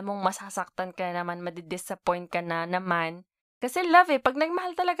sobrang alam mong masasaktan ka naman, madidisappoint ka na naman? Kasi love pag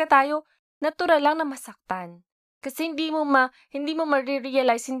nagmahal talaga tayo, natural lang na masaktan. Kasi hindi mo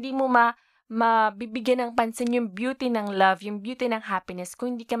ma-realize, hindi mo mabibigyan ng pansin yung beauty ng love, yung beauty ng happiness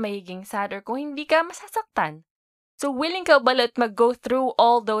kung hindi ka magiging sad or kung hindi ka masasaktan. So, willing ka ba mag-go through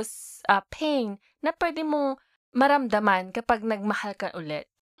all those pain na pwede mong maramdaman kapag nagmahal ka ulit?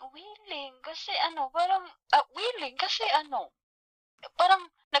 Willing kasi parang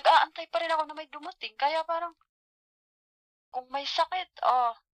nag-aantay pa rin ako na may dumating. Kaya parang, kung may sakit,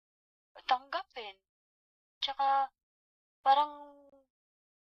 tanggapin. Tsaka, parang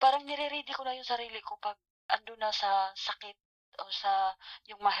nire-ready ko na yung sarili ko pag ando na sa sakit o sa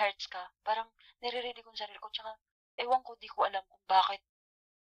yung ma-hurts ka. Parang nire-ready ko yung sarili ko. Tsaka, ewan ko, di ko alam kung bakit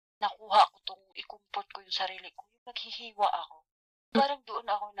nakuha ko ikumpot ko yung sarili ko. Yung naghihiwa ako. Parang doon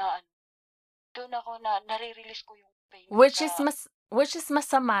ako na nare-release ko yung pain. Which is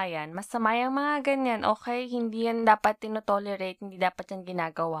masama yan. Masama yung mga ganyan, okay? Hindi yan dapat tinotolerate, hindi dapat yan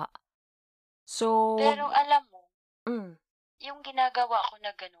ginagawa. So, pero alam mo, yung ginagawa ko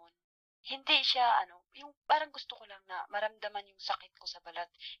na ganun, hindi siya yung parang gusto ko lang na maramdaman yung sakit ko sa balat.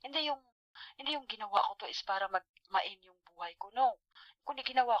 Hindi yung ginawa ko to is para magmain yung buhay ko. No. Kundi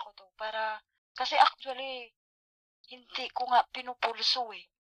ginawa ko to para, kasi actually, hindi ko nga pinupulso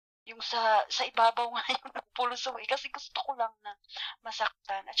yung sa ibabaw nga yung pulso kasi gusto ko lang na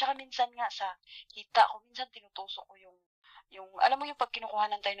masaktan. At saka minsan nga sa hita ko, minsan tinutusok ko yung alam mo yung pag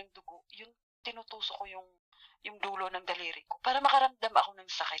kinukuhanan tayo ng dugo, yung tinutusok ko yung dulo ng daliri ko para makaramdam ako ng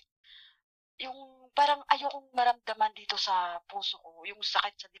sakit. Yung parang ayokong maramdaman dito sa puso ko, yung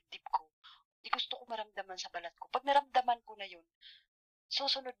sakit sa dibdib ko. Di gusto ko maramdaman sa balat ko. Pag naramdaman ko na yun,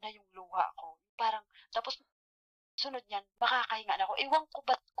 susunod na yung luha ko. Parang, tapos sunod niyan, makakahinga na ako. Ewan ko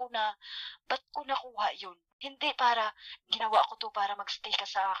ba't ko nakuha yun. Hindi para ginawa ko to para magstay ka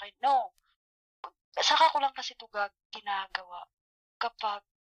sa akin. No. Saka ko lang kasi ito ginagawa kapag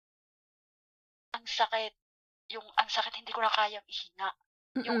ang sakit hindi ko na kayang ihinga.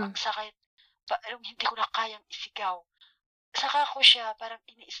 Yung ang sakit, yung hindi ko na kayang isigaw. Saka ko siya, parang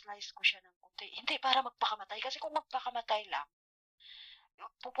ini-slice ko siya ng konti. Hindi para magpakamatay. Kasi kung magpakamatay lang,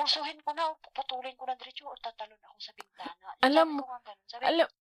 pupusuhin ko na, puputulin ko na diretso o tatalon ako sa bintana.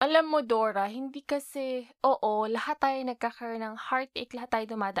 Alam mo, Dora, hindi kasi, oo, lahat tayo nagkakaroon ng heartache, lahat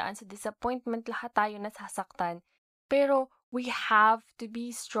tayo dumadaan sa disappointment, lahat tayo nasasaktan. Pero we have to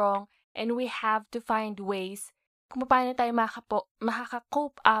be strong and we have to find ways kung paano tayo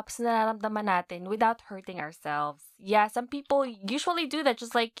makaka-cope up sa nararamdaman natin without hurting ourselves. Yeah, some people usually do that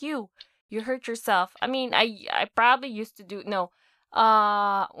just like you. You hurt yourself. I mean, I probably used to do, no,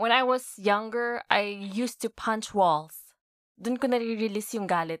 when I was younger, I used to punch walls. Doon ko nare-release yung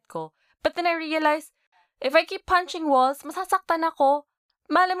galit ko. But then I realized, if I keep punching walls, masasaktan ako.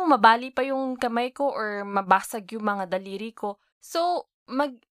 Malay mo, mabali pa yung kamay ko or mabasag yung mga daliri ko. So,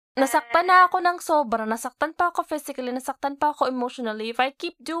 nasaktan na ako ng sobra. Nasaktan pa ako physically, nasaktan pa ako emotionally. If I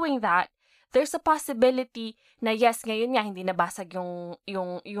keep doing that, there's a possibility na yes, ngayon nga, hindi nabasag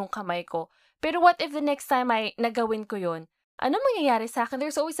yung kamay ko. Pero what if the next time nagawin ko yun? Ano mangyayari sa akin?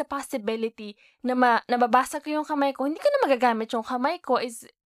 There's always a possibility na mababasag ko yung kamay ko. Hindi ko na magagamit yung kamay ko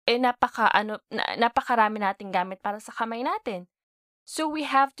napakarami nating gamit para sa kamay natin. So we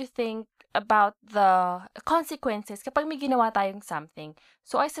have to think about the consequences kapag may ginawa tayong something.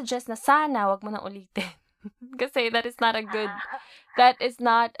 So I suggest na sana wag mo na ulitin. Kasi that is not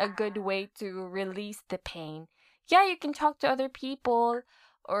a good way to release the pain. Yeah, you can talk to other people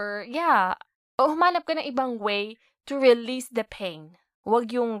or humanap ka ng ibang way to release the pain.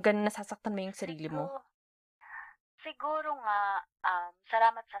 Huwag yung ganun nasasaktan mo yung sarili mo. Siguro nga,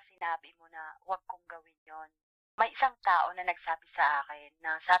 salamat sa sinabi mo na huwag kong gawin yon. May isang tao na nagsabi sa akin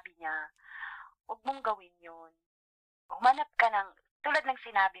na sabi niya, huwag mong gawin yon. Humanap ka ng, tulad ng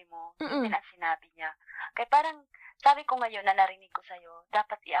sinabi mo, yun din ang sinabi niya. Kaya parang, sabi ko ngayon na narinig ko sa'yo,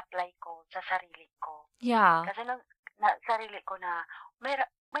 dapat i-apply ko sa sarili ko. Yeah. Kasi sarili ko na,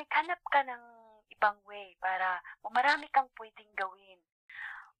 may hanap ka ng ibang way para marami kang pwedeng gawin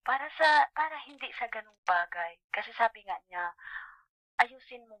para hindi sa ganung bagay. Kasi sabi nga niya,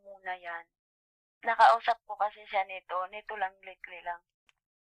 ayusin mo muna yan. Nakausap ko kasi siya nito lang lately lang.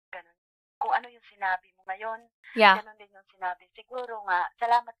 Ganun. Kung ano yung sinabi mo ngayon, ganun din yung sinabi. Siguro nga,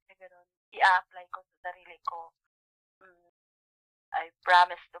 salamat sa ganun, i-apply ko sa sarili ko. I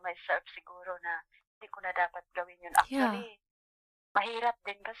promise to myself siguro na hindi ko na dapat gawin yun. Actually, mahirap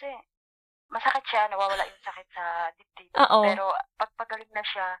din kasi masakit siya, nawawala yung sakit sa dibdib. Pero pag pagaling na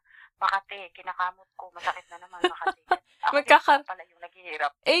siya, Makati, kinakamot ko, masakit na naman, Makati. Ako pala yung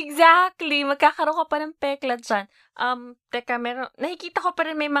naghihirap. Exactly! Magkakaroon ka pa ng peklat dyan. Teka, nakikita ko pa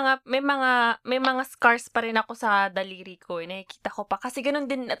rin may mga scars pa rin ako sa daliri ko. Nakikita ko pa. Kasi ganun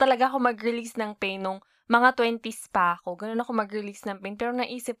din talaga ako mag-release ng pain nung mga 20s pa ako. Ganun ako mag-release ng pain. Pero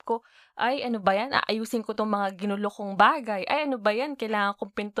naisip ko, ay, ano ba yan? Aayusin ko tong mga ginulo kong bagay. Ay, ano ba yan? Kailangan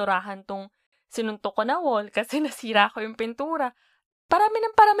kong pinturahan tong sinuntok ko na wall kasi nasira ko yung pintura. Parami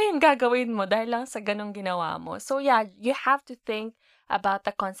yung gagawin mo dahil lang sa ganong ginawa mo. So yeah, you have to think about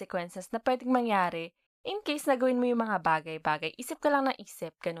the consequences na pwedeng mangyari in case na gawin mo yung mga bagay-bagay. Isip ka lang ng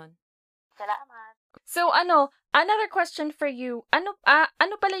isip, ganun. Salamat. So another question for you. Ano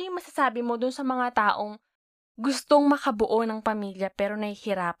pala yung masasabi mo dun sa mga taong gustong makabuo ng pamilya pero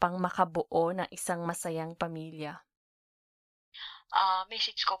nahihirapang makabuo ng isang masayang pamilya?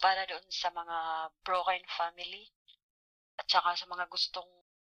 Message ko para doon sa mga broken family at saka sa mga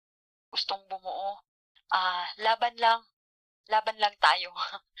gustong bumuo. Laban lang tayo.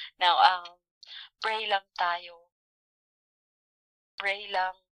 Now, pray lang tayo. Pray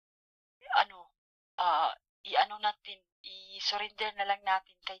lang, i-surrender na lang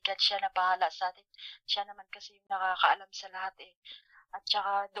natin kay God. Siya na bahala sa atin. Siya naman kasi yung nakakaalam sa lahat eh. At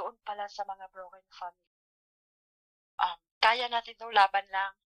saka doon pala sa mga broken family. Kaya natin to, laban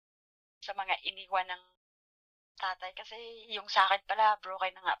lang sa mga iniwan ng tatay. Kasi yung sa akin pala,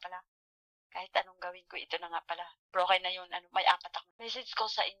 broken na nga pala. Kahit anong gawin ko, ito na nga pala. Broken na yun. May 4 ako. Message ko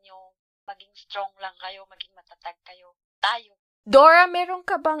sa inyo, maging strong lang kayo, maging matatag kayo. Tayo. Dora, meron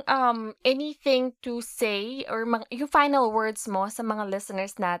ka bang anything to say or yung final words mo sa mga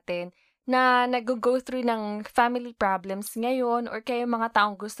listeners natin na nag-go through ng family problems ngayon or kayo mga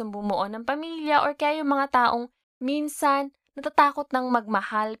taong gustong bumuo ng pamilya or kayo mga taong minsan natatakot ng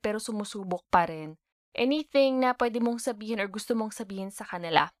magmahal pero sumusubok pa rin? Anything na pwede mong sabihin or gusto mong sabihin sa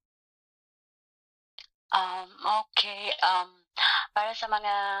kanila? Okay. Para sa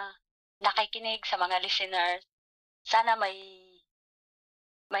mga nakikinig, sa mga listeners, sana may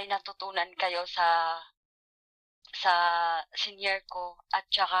natutunan kayo sa senior ko at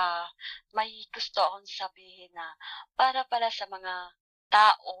saka may gusto akong sabihin na para pala sa mga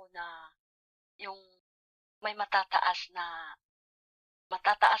tao na yung may matataas na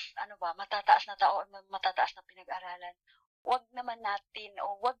tao o matataas na pinag-aralan, wag naman natin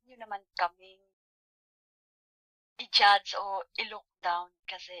o wag nyo naman kaming i-judge o i-look down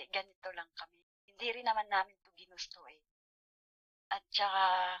kasi ganito lang kami. Hindi rin naman namin ito ginusto eh. At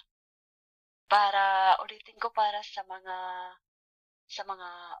saka, ulitin ko para sa mga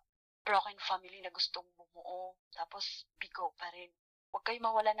broken family na gustong bumuo, tapos bigo pa rin. Huwag kayo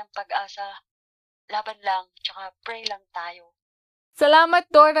mawala ng pag-asa, laban lang, tsaka pray lang tayo. Salamat,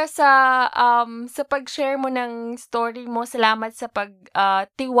 Dora, sa pag-share mo ng story mo. Salamat sa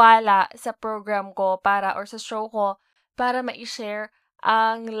pagtiwala sa program ko or sa show ko para ma-share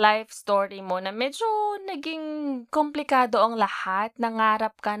ang life story mo na medyo naging komplikado ang lahat.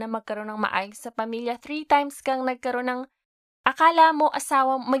 Nangarap ka na magkaroon ng maayos sa pamilya. 3 times kang nagkaroon ng akala mo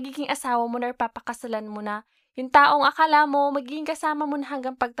magiging asawa mo na or papakasalan mo na. Yung taong akala mo magiging kasama mo na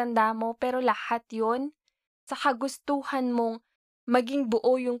hanggang pagtanda mo, pero lahat yun sa kagustuhan mong maging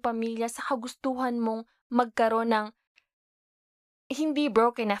buo yung pamilya, sa kagustuhan mong magkaroon ng hindi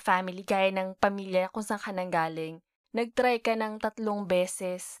broken na family gaya ng pamilya kung saan ka nanggaling. Nag-try ka ng 3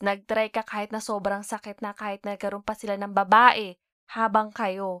 beses. Nag-try ka kahit na sobrang sakit na, kahit nagkaroon pa sila ng babae habang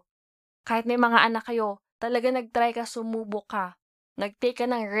kayo. Kahit may mga anak kayo, talaga nag-try ka, sumubok ka. Nag-take ka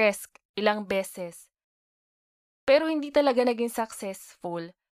ng risk ilang beses. Pero hindi talaga naging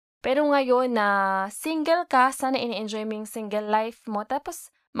successful. Pero ngayon na single ka, sana ini-enjoy mo yung single life mo. Tapos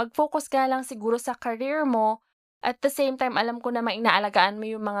mag-focus ka lang siguro sa career mo. At the same time, alam ko na inaalagaan mo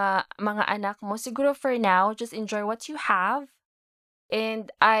yung mga anak mo. Siguro for now, just enjoy what you have.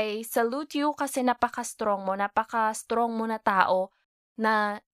 And I salute you kasi napaka-strong mo na tao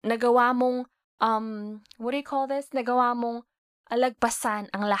na nagawa mong, what do you call this? Nagawa mong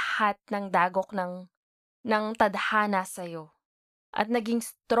alagpasan ang lahat ng dagok ng tadhana sa'yo. At naging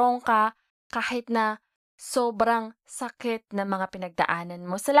strong ka kahit na sobrang sakit na mga pinagdaanan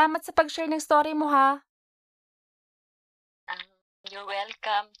mo. Salamat sa pag-share ng story mo, ha? You're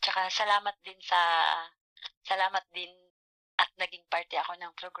welcome. Tsaka salamat din at naging parte ako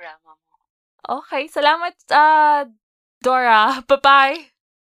ng programa mo. Okay, salamat, Dora. Bye-bye.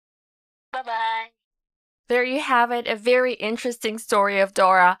 Bye-bye. There you have it, a very interesting story of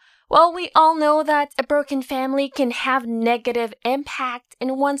Dora. Well, we all know that a broken family can have negative impact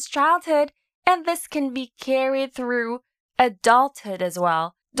in one's childhood and this can be carried through adulthood as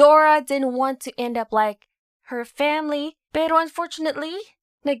well. Dora didn't want to end up like her family, pero unfortunately,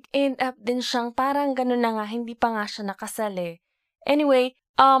 nag-end up din siyang parang ganun na nga, hindi pa nga siya nakasal eh. Anyway,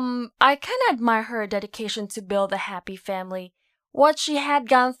 I kind of admire her dedication to build a happy family. What she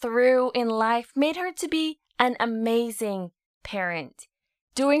had gone through in life made her to be an amazing parent,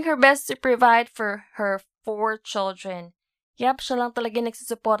 doing her best to provide for her 4 children. Yep, siya lang talaga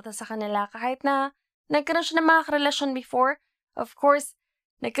nagsusuporta sa kanila kahit na nagkaroon siya ng mga karelasyon before. Of course,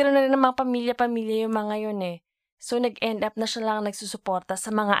 nagkaroon na rin ng mga pamilya-pamilya yung mga yun eh. So, nag-end up na siya lang nagsusuporta sa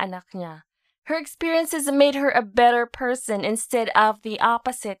mga anak niya. Her experiences made her a better person instead of the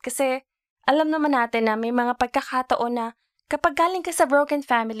opposite. Kasi, alam naman natin na may mga pagkakataon na kapag galing ka sa broken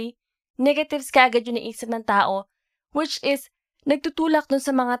family, negatives ka agad yung naisip ng tao, which is nagtutulak dun sa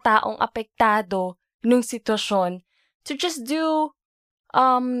mga taong apektado nung sitwasyon to just do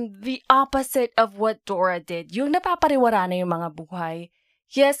the opposite of what Dora did. Yung napapariwara na yung mga buhay.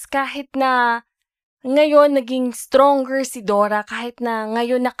 Yes, kahit na ngayon naging stronger si Dora, kahit na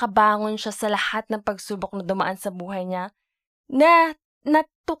ngayon nakabangon siya sa lahat ng pagsubok na dumaan sa buhay niya, na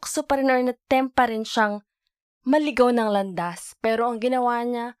natukso pa rin or natempt pa rin siyang maligaw ng landas. Pero ang ginawa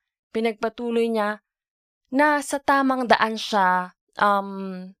niya, pinagpatuloy niya na sa tamang daan siya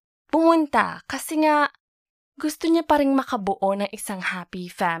pumunta. Kasi nga, gusto niya pa rin makabuo ng isang happy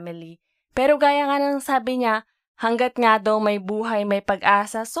family. Pero gaya nga ng sabi niya, hanggat nga daw may buhay, may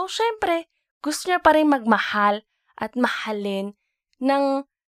pag-asa. So, syempre, gusto niya pa rin magmahal at mahalin ng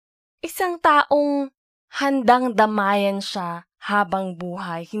isang taong handang damayan siya habang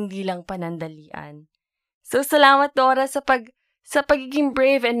buhay, hindi lang panandalian. So, salamat Dora sa pagiging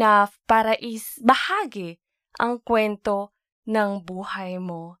brave enough para bahagi ang kwento ng buhay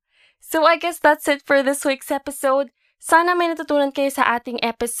mo. So, I guess that's it for this week's episode. Sana may natutunan kayo sa ating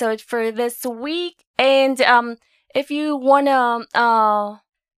episode for this week. And if you wanna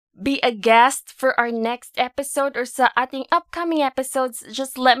be a guest for our next episode or sa ating upcoming episodes,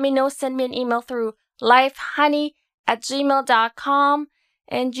 just let me know. Send me an email through lifehoney@gmail.com.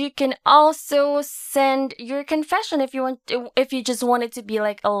 And you can also send your confession if you just want it to be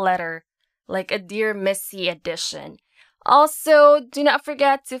like a letter, like a Dear Missy edition. Also, do not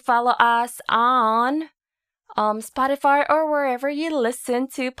forget to follow us on Spotify or wherever you listen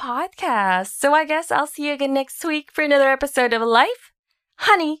to podcasts. So I guess I'll see you again next week for another episode of Life,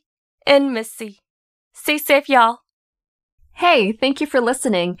 Honey, and Missy. Stay safe, y'all. Hey, thank you for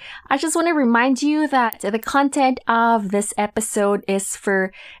listening. I just want to remind you that the content of this episode is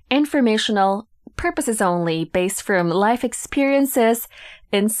for informational purposes only, based from life experiences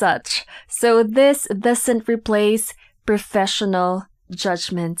and such. So this doesn't replace professional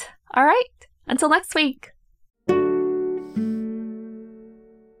judgment. All right, until next week.